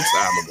long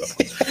time ago.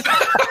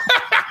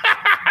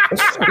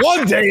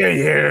 One day a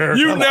year.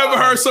 You never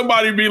heard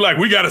somebody be like,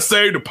 we got to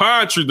save the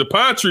pine trees. The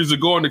pine trees are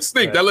going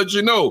extinct. That lets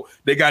you know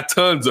they got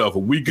tons of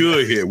them. We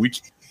good here. We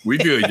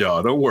good,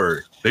 y'all. Don't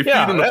worry. They feed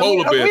them the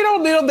polar bears. We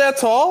don't need them that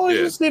tall. We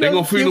just need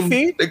a few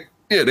feet.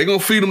 They're going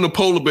to feed them the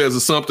polar bears or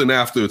something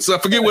after. So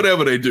forget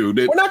whatever they do.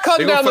 We're not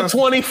cutting down the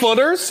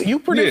 20-footers. You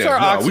produce our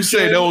oxygen we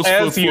say those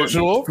as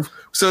usual. We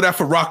say that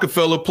for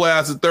Rockefeller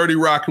Plaza, 30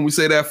 Rock, and we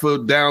say that for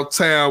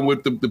downtown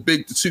with the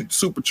big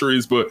super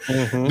trees. But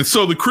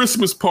so the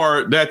Christmas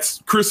part,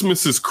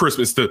 Christmas is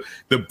Christmas,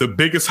 the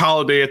biggest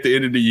holiday at the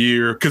end of the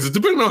year. Because it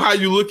depends on how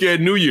you look at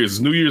New Year's.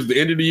 New Year's the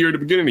end of the year, the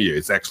beginning of the year.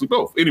 It's actually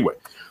both. Anyway.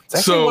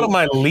 That's actually one of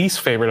my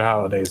least favorite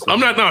holidays. No,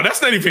 that's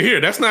not even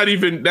here. That's not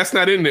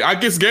in there. I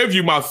just gave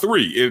you my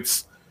three.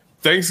 It's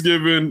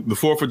Thanksgiving, the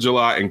 4th of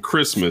July, and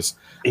Christmas.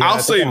 Yeah, I'll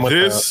say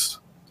this.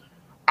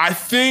 I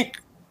think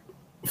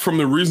from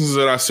the reasons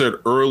that I said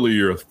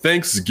earlier,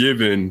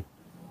 Thanksgiving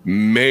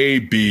may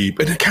be,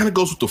 and it kind of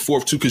goes with the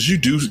 4th too, because you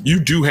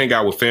do hang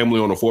out with family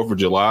on the 4th of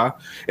July,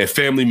 and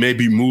family may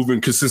be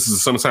moving because this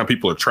is sometimes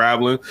people are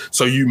traveling,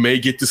 so you may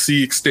get to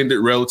see extended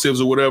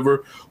relatives or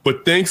whatever.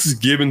 But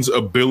Thanksgiving's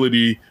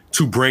ability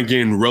to bring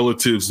in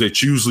relatives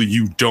that usually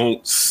you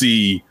don't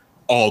see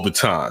all the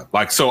time.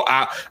 Like, so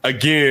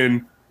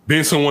again,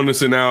 being someone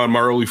that's now in my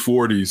early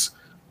 40s,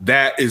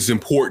 that is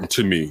important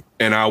to me.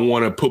 And I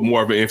want to put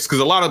more of an emphasis because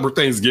a lot of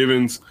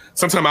Thanksgivings,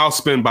 sometimes I'll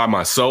spend by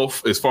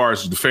myself as far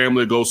as the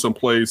family goes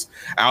someplace.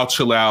 I'll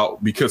chill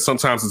out because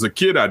sometimes as a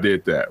kid, I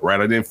did that, right?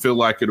 I didn't feel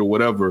like it or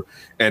whatever.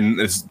 And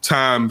as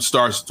time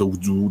starts to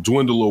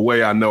dwindle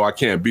away, I know I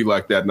can't be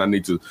like that and I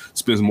need to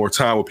spend more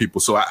time with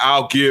people. So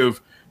I'll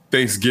give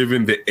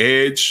Thanksgiving the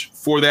edge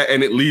for that,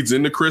 and it leads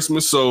into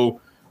Christmas.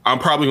 So I'm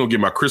probably going to get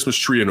my Christmas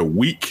tree in a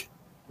week.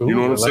 Ooh, you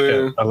know what I'm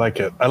saying? I like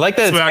it. I like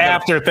that it's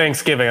after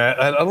Thanksgiving.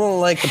 I don't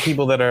like the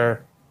people that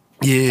are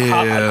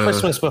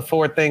Christmas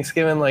before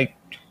Thanksgiving. Like,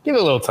 give it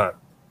a little time.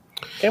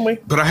 Can we?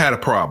 But I had a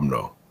problem,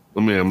 though.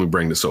 Let me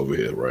bring this over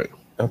here, right?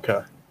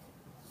 Okay.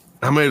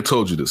 I may have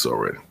told you this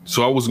already.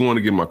 So I was going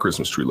to get my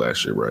Christmas tree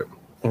last year, right?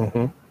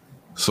 Mm-hmm.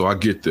 So I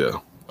get there.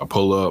 I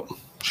pull up.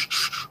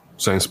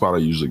 Same spot I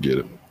usually get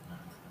it.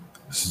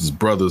 His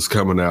brother's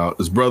coming out.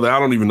 His brother, I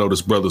don't even know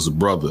this brother's a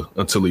brother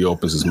until he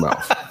opens his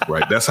mouth,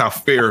 right? That's how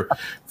fair.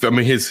 I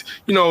mean, his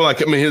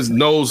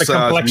nose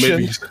size,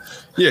 maybe.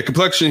 Yeah,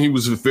 complexion, he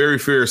was very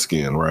fair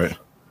skinned, right?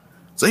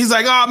 So he's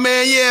like, oh,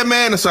 man, yeah,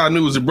 man. That's how I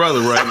knew it was a brother,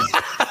 right?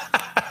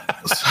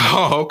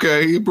 Oh,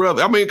 okay,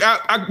 brother. I mean,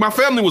 my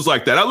family was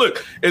like that. I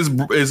look,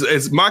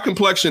 as my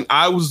complexion,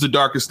 I was the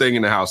darkest thing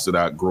in the house that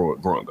I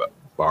growing up.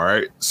 All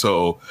right.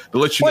 So to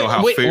let you know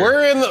how fair.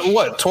 We're in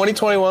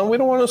 2021. We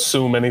don't want to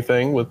assume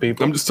anything with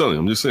people. I'm just telling you.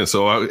 I'm just saying.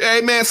 So,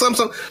 hey, man, some.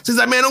 She's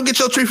like, man, don't get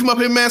your tree from up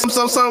here, man.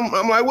 Some.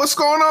 I'm like, what's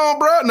going on,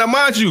 bro? Now,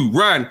 mind you,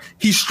 Ryan,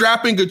 he's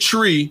strapping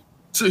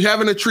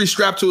having a tree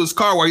strapped to his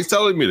car while he's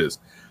telling me this.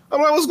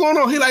 I'm like, what's going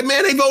on? He's like,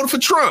 man, they voted for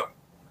Trump.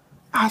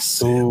 I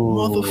said,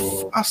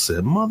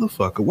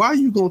 motherfucker, why are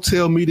you going to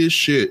tell me this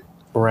shit?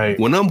 Right.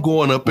 When I'm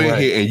going up in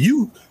here and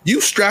you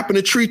strapping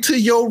a tree to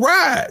your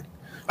ride.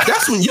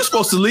 That's when you're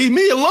supposed to leave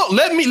me alone.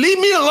 Leave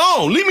me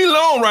alone. Leave me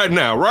alone right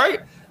now, right?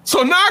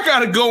 So now I got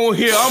to go in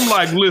here. I'm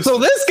like, listen. So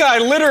this guy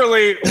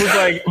literally was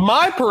like,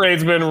 my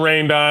parade's been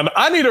rained on.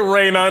 I need to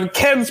rain on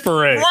Ken's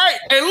parade. Right.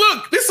 And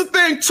look, this is the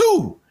thing,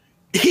 too.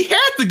 He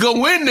had to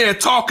go in there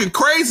talking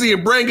crazy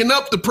and bringing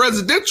up the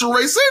presidential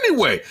race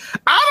anyway.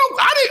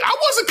 I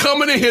wasn't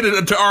coming in here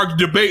to argue,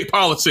 debate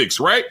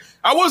politics, right?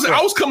 I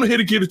was coming here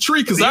to get a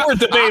tree because you were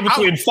debating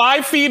between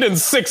 5 feet and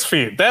 6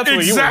 feet. That's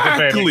what you were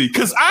debating. Exactly,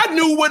 because I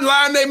knew what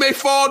line they may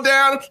fall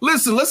down.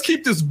 Listen, let's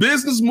keep this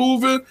business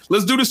moving.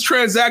 Let's do this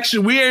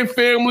transaction. We ain't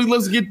family.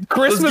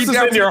 Christmas is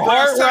in your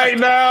heart right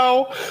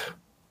now.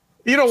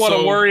 You don't want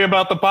to worry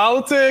about the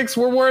politics.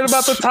 We're worried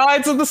about the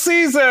tides of the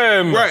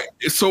season. Right.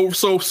 So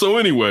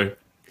anyway,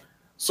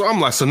 so I'm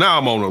like, so now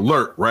I'm on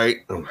alert, right?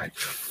 I'm like,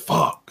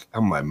 fuck.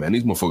 I'm like, man,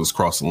 these motherfuckers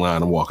crossing the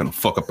line. I'm walking the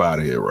fuck up out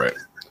of here, right?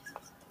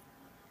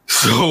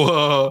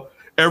 So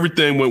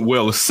everything went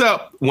well,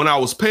 except when I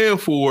was paying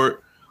for it,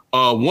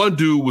 one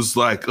dude was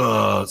like,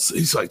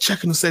 he's like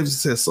checking the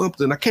savings. He said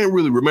something. I can't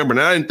really remember.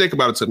 And I didn't think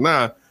about it till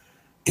now.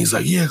 He's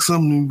like, yeah,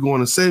 something going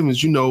to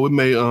savings, it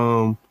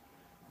may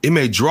it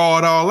may draw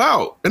it all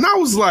out. And I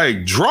was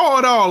like, draw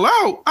it all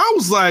out? I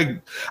was like,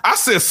 I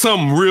said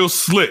something real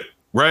slick,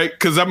 right?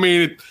 Because, I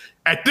mean,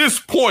 at this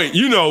point,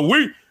 you know,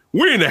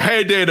 we're in the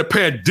heyday of the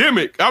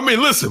pandemic. I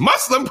mean, listen, my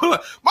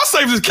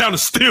savings account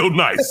is still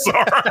nice,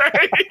 all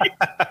right?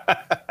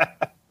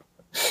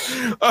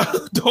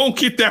 Don't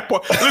get that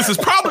part. Listen,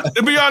 it's probably,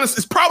 to be honest,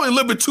 it's probably a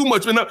little bit too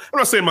much. And I'm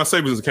not saying my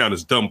savings account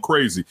is dumb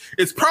crazy.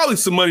 It's probably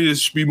some money that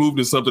should be moved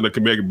to something that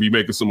can be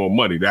making some more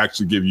money to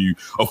actually give you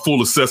a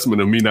full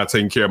assessment of me not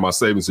taking care of my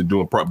savings and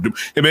and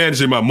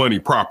managing my money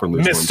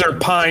properly. Mr.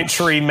 Pine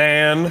Tree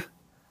Man.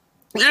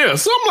 Yeah,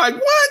 so I'm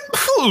like, what?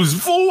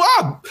 Fool,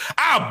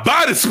 I'll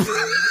buy this.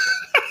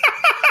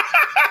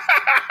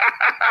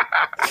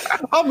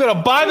 I'm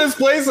gonna buy this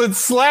place and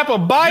slap a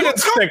Biden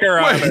sticker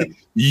on it.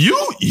 You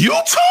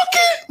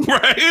talking?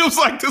 Right? It was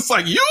like this,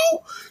 like you.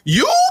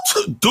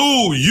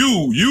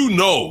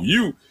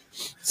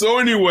 So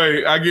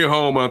anyway, I get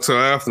home, I tell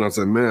Afton, I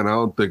said, man, I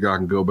don't think I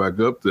can go back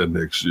up there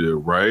next year,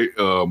 right?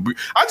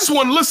 I just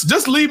want to listen.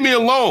 Just leave me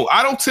alone.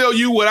 I don't tell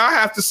you what I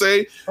have to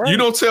say. Right. You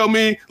don't tell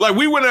me. Like,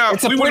 we went out.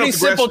 It's a pretty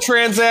simple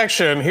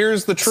transaction.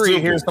 Here's the tree.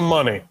 Simple. Here's the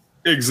money.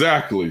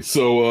 Exactly.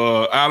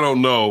 So I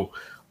don't know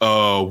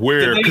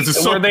where.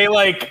 Were they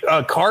like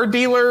a car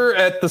dealer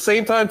at the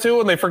same time too,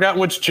 and they forgot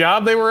which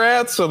job they were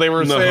at? So they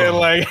were saying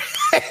like,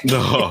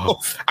 no.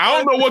 I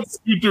don't know what to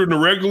do during the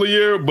regular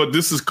year, but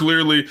this is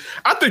clearly.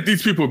 I think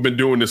these people have been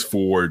doing this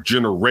for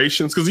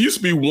generations because it used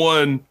to be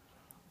one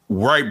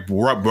right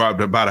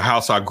about a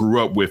house I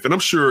grew up with, and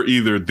I'm sure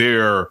either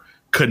they're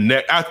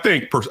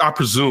I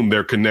presume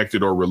they're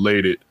connected or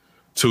related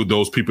to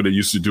those people that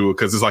used to do it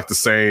because it's like the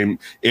same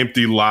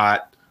empty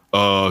lot,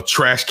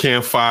 trash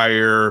can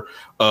fire,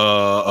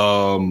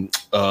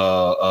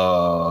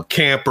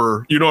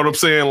 camper. You know what I'm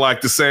saying?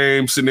 Like the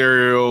same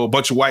scenario, a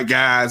bunch of white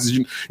guys,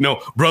 you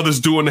know, brothers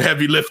doing the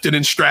heavy lifting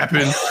and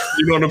strapping.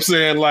 You know what I'm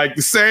saying? Like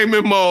the same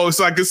MO. It's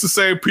like it's the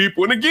same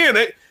people. And again,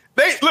 they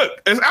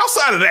look, and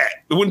outside of that,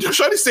 when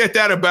Shorty said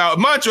that about,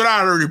 mind you,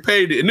 I already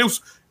paid it, and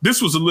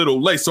this was a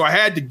little late, so I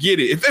had to get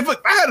it. If I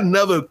had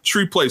another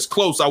tree place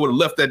close, I would have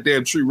left that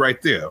damn tree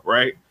right there,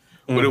 right?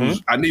 But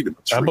I needed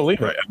a tree. I believe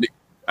right? it.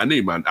 I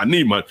need mine.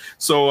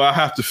 So I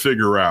have to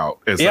figure out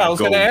as I was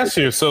going to ask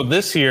you. So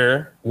this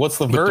year, what's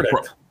the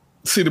verdict?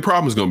 See, the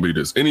problem is going to be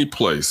this. Any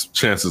place,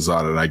 chances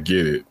are that I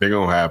get it, they're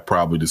going to have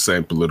probably the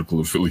same political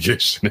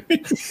affiliation.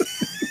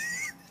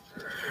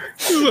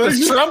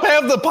 Does Trump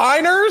have the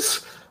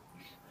Piners?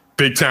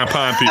 Big time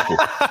Pine people.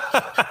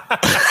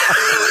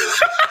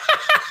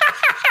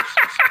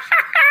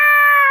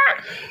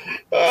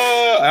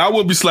 I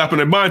wouldn't be slapping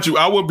it. Mind you,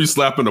 I wouldn't be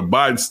slapping a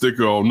Biden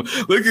sticker on.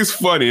 Look, it's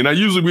funny. And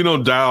we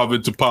don't dive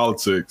into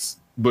politics,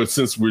 but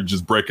since we're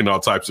just breaking all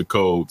types of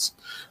codes,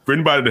 for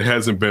anybody that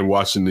hasn't been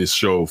watching this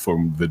show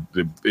from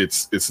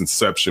its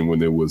inception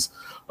when it was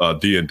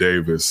Dean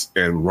Davis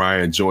and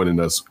Ryan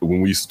joining us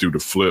when we used to do the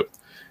flip,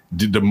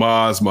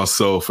 Demaz,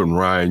 myself, and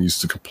Ryan used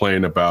to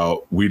complain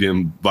about we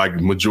didn't like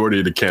the majority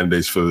of the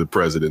candidates for the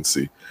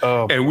presidency.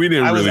 And we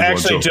didn't really want to. I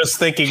was actually just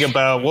thinking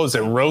about, what was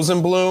it,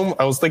 Rosenblum?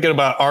 I was thinking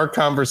about our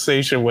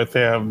conversation with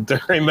him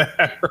during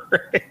that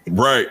race.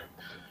 Right.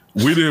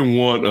 We didn't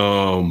want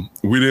Joe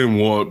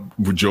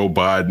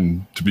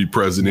Biden to be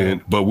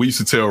president, but we used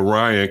to tell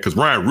Ryan, because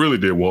Ryan really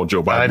didn't want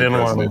Joe Biden to be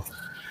president.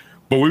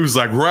 But we was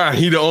like, Ryan,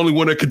 he the only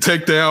one that could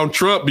take down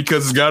Trump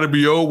because it's got to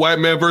be old white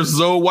man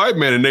versus old white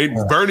man.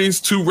 And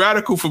Bernie's too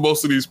radical for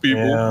most of these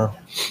people.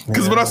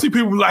 Because when I see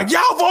people like,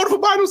 y'all voted for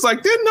Biden, it's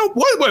like, didn't know.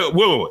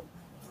 Wait.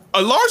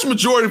 A large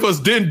majority of us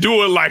didn't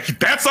do it like,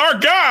 that's our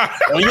guy.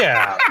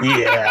 Yeah.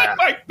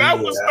 Like, that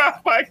was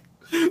not like,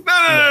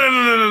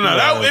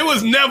 no. It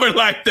was never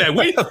like that.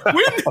 We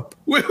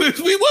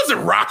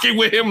wasn't rocking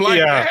with him like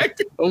that.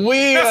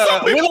 We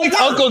like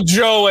Uncle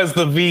Joe as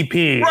the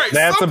VP. Right.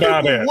 That's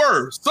about it.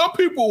 Some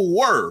people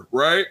were,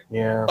 right?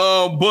 Yeah.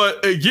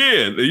 But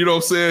again, you know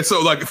what I'm saying? So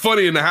like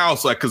funny in the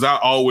house, like, cause I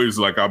always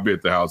like, I'll be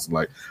at the house and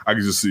like, I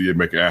can just see it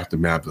make an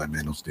aftermath. I'll be like,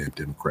 man, those damn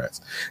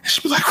Democrats. And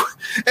she'd be like, what?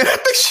 And I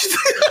think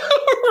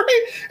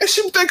right? And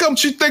she think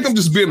I'm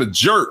just being a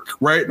jerk,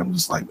 right? And I'm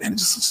just like, man,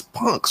 it's just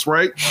punks,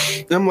 right?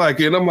 And I'm like,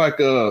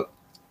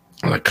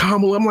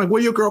 Kamala. I'm like,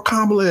 where your girl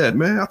Kamala at,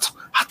 man?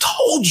 I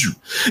told you.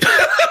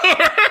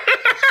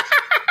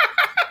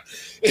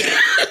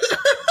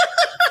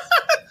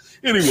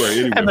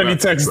 Anyway. And then he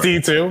texts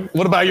D too.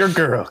 What about your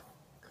girl?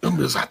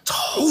 I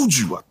told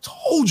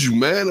you,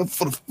 man,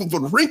 for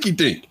the rinky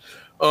dink.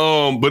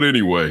 But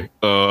anyway,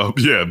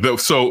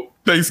 so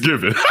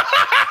Thanksgiving.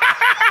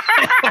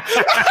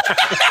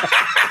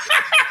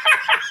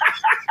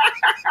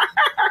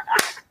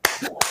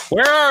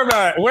 Where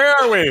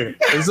are we?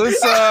 Is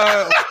this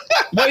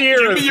what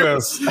year is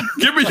this?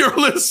 Give me your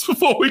list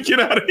before we get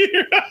out of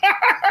here.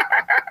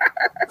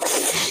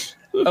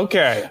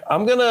 Okay,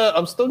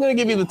 I'm still gonna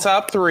give you the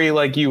top 3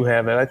 like you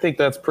have it. I think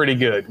that's pretty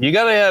good. You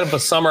gotta have a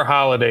summer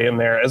holiday in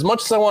there. As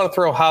much as I want to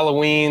throw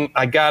Halloween,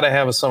 I gotta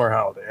have a summer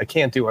holiday. I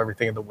can't do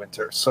everything in the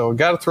winter, so I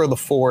gotta throw the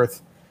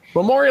 4th.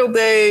 Memorial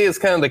Day is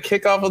kind of the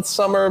kickoff of the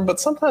summer, but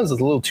sometimes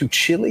it's a little too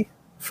chilly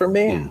for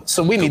me.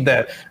 So we need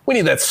that. We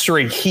need that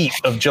straight heat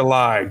of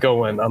July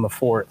going on the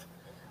 4th.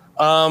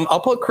 I'll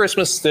put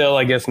Christmas still,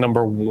 I guess,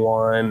 number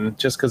 1,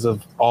 just because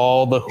of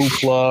all the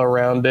hoopla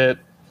around it.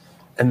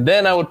 And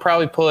then I would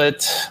probably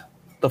put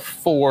the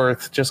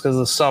 4th just because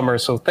of the summer.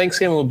 So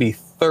Thanksgiving would be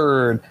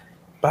 3rd.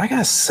 But I got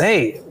to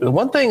say, the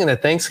one thing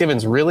that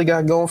Thanksgiving's really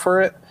got going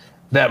for it,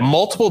 that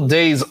multiple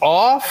days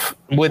off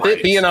with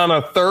it being on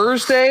a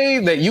Thursday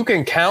that you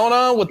can count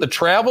on with the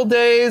travel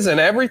days and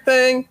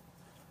everything.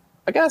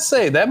 I got to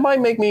say, that might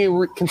make me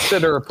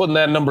consider putting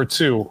that number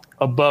 2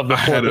 above the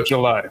 4th of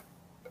July.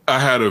 I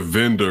had a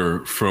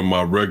vendor from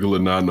my regular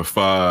 9 to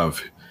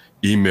 5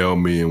 email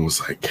me and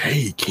was like,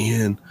 "Hey,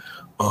 Ken,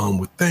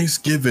 with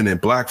Thanksgiving and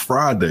Black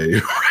Friday,"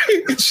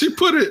 right? And she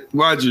put it,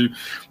 mind you,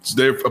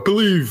 I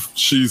believe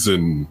she's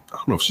in, I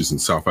don't know if she's in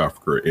South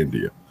Africa or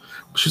India.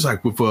 She's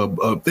like, with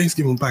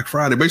Thanksgiving, Black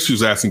Friday. Basically, she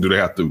was asking,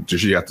 does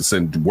she have to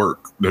send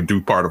work to do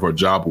part of her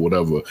job or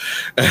whatever?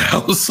 And I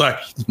was like,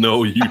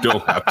 no, you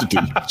don't have to do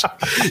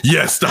that.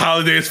 Yes, the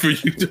holiday is for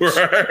you to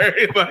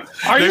right?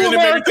 Like, are you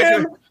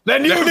American?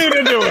 Then you need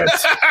to do it.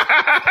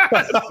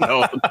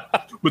 No.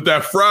 But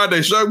that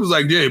Friday, Shark was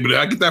like, yeah, but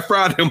I get that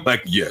Friday. I'm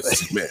like,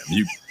 yes, man.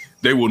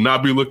 They will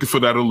not be looking for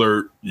that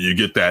alert. You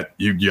get that.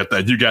 You got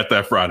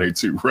that Friday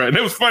too, right? And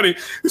it was funny.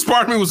 This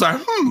part of me was like,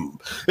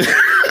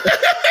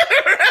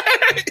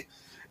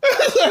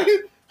 It's like,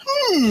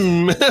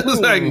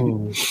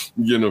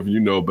 you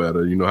know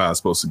better. You know how it's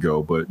supposed to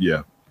go. But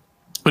yeah.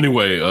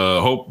 Anyway,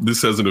 hope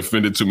this hasn't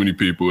offended too many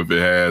people. If it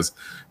has,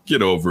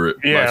 get over it.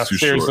 Yeah, Life's too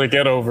seriously, short.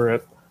 get over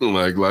it.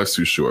 Like, life's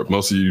too short.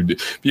 Most of you,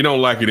 if you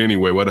don't like it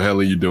anyway, what the hell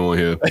are you doing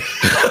here?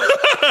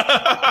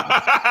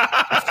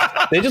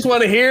 They just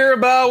want to hear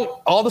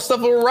about all the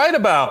stuff that we're right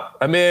about.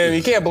 I mean,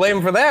 you can't blame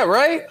them for that,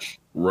 right?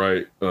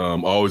 Right.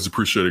 Always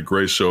appreciate a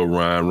great show,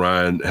 Ryan.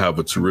 Ryan, have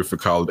a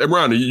terrific holiday. Hey,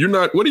 Ryan,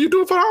 what are you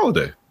doing for the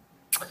holiday?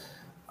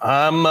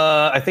 I'm,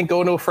 I think,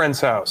 going to a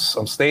friend's house.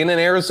 I'm staying in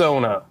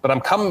Arizona, but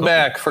I'm coming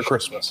back for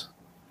Christmas.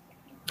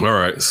 All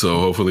right. So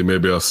hopefully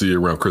maybe I'll see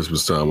you around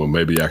Christmas time, or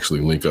maybe actually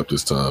link up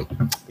this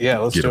time. Yeah,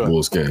 let's get do a it.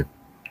 Bulls game.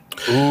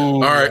 Ooh,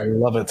 all right. I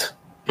love it.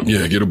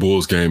 Yeah, get a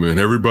Bulls game in.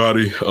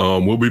 Everybody,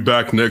 we'll be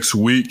back next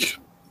week.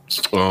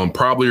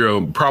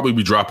 Probably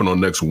be dropping on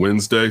next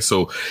Wednesday.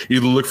 So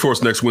either look for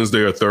us next Wednesday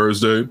or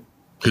Thursday.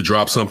 Could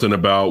drop something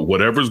about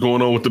whatever's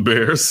going on with the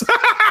Bears.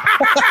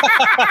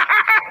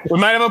 We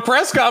might have a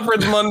press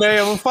conference Monday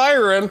of a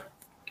firing.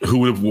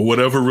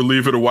 Whatever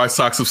reliever the White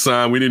Sox have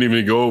signed. We didn't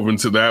even go over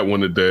into that one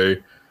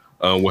today.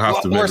 We'll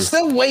have to. We're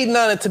still waiting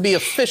on it to be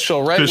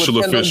official, right? Official.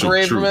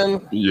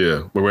 Graveman.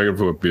 Yeah, we're waiting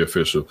for it to be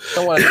official.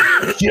 Don't want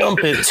to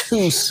jump it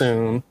too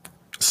soon.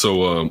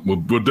 So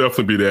we'll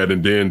definitely be that,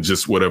 and then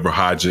just whatever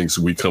hijinks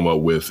we come up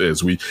with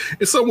as we,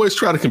 in some ways,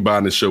 try to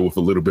combine the show with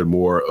a little bit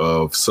more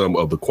of some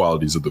of the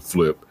qualities of the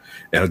flip.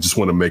 And I just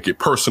want to make it,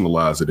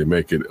 personalize it, and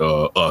make it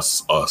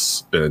us,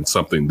 and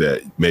something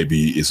that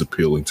maybe is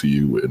appealing to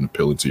you and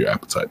appealing to your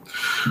appetite.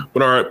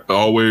 But all right,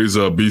 always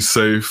be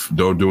safe.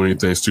 Don't do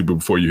anything stupid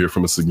before you hear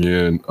from us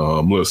again.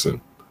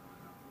 Listen,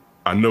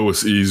 I know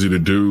it's easy to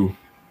do.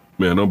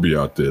 Man, don't be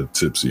out there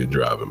tipsy and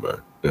driving,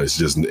 man.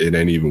 It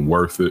ain't even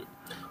worth it.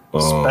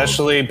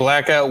 Especially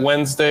Blackout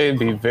Wednesday.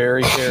 Be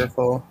very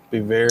careful. Be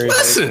very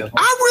careful.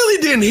 I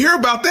really didn't hear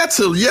about that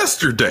till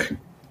yesterday.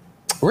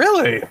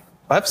 Really?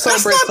 I've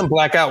celebrated some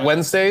Blackout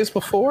Wednesdays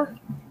before.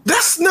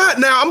 That's not,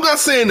 now I'm not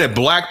saying that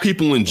black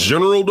people in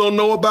general don't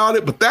know about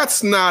it, but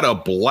that's not a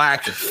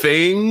black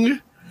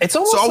thing. It's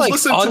almost so I was like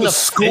listening unofficial. To the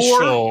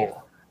score,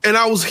 and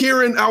I was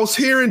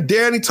hearing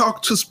Danny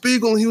talk to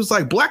Spiegel, and he was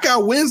like,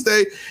 Blackout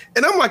Wednesday.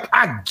 And I'm like,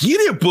 I get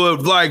it,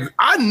 but like,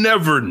 I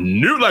never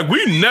knew, like,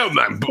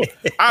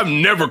 I've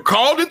never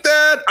called it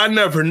that.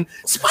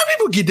 Some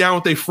people get down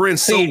with their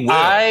friends so well.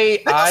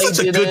 I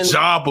such a good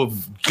job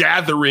of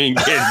gathering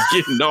and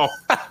getting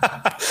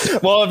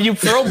off. Well, if you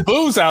throw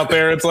booze out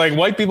there, it's like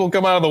white people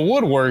come out of the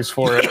woodworks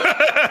for it.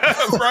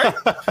 Right?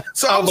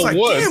 So I was like,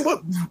 damn,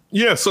 what?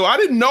 Yeah, so I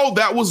didn't know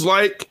that was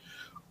like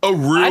a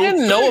real I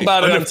didn't know thing,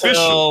 about it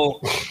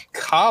until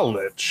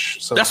college.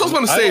 So that's what I was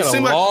going to say. It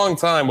seemed a long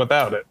time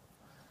without it.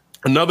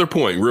 Another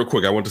point, real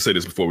quick. I want to say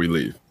this before we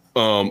leave.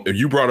 If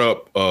you brought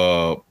up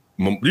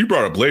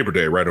Labor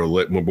Day, right, or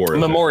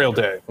Memorial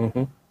Day.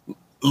 Mm-hmm.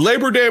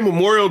 Labor Day,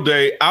 Memorial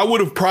Day. I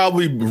would have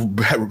probably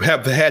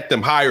have had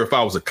them higher if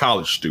I was a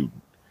college student,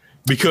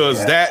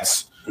 because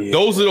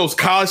those are those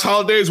college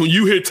holidays when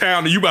you hit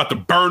town and you about to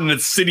burn the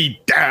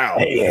city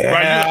down. Yeah.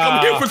 Right, you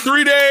come here for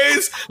 3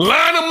 days,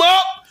 line them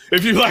up.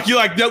 If you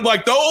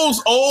like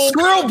those old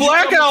screw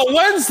Blackout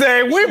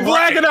Wednesday, we're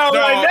blacking out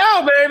right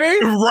now,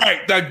 baby. Right,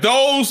 like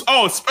those.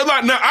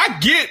 Like now I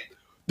get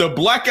the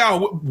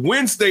Blackout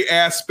Wednesday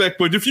aspect,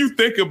 but if you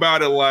think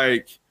about it,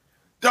 like,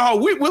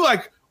 dog, we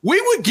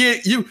would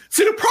get you.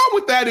 See, the problem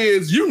with that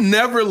is you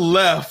never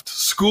left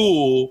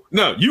school.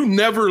 No, you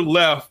never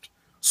left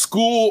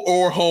school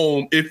or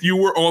home if you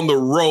were on the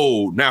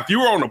road. Now, if you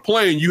were on a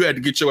plane, you had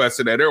to get your ass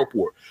to that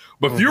airport.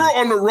 But if you're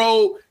on the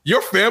road,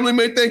 your family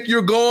may think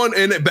you're going,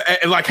 and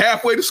like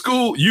halfway to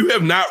school, you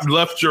have not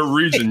left your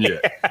region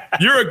yet.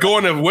 You're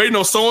going and waiting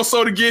on so and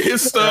so to get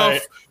his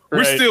stuff.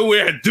 We're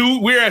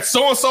at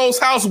so and so's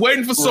house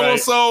waiting for so and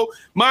so.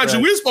 Mind you,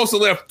 we were supposed to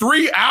left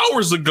 3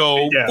 hours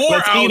ago. Yeah. 4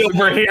 Let's hours eat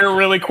over ago. here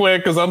really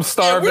quick because I'm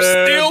starving.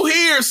 We're still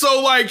here,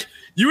 so like.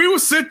 You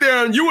would sit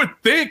there and you would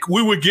think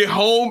we would get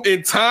home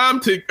in time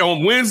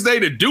on Wednesday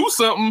to do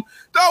something.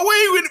 No,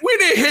 we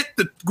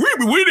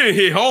didn't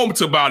hit home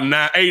till about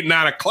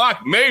 9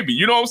 o'clock, maybe.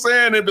 You know what I'm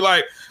saying? It'd be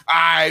like,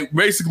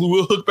 basically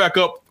we'll hook back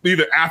up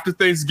either after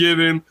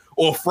Thanksgiving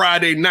or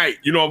Friday night.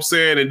 You know what I'm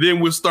saying? And then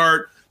we'll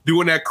start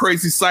doing that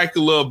crazy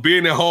cycle of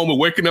being at home and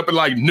waking up at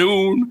like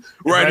noon,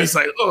 right? It's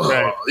like,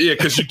 yeah,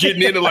 because you're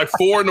getting in at like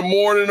 4 a.m.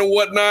 and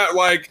whatnot.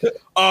 Like,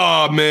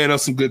 oh man,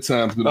 that's some good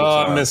times.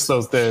 I miss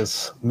those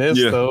days.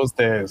 Those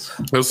days.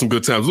 Those some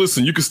good times.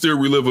 Listen, you can still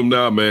relive them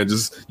now, man.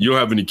 Just you don't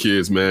have any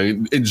kids,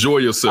 man. Enjoy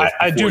yourself.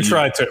 I do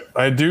try to.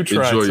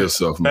 Enjoy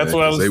yourself, man. That's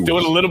what I was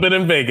doing a little bit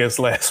in Vegas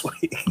last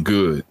week.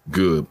 Good.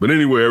 But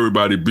anyway,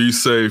 everybody, be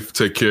safe,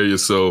 take care of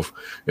yourself,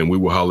 and we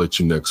will holler at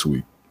you next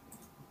week.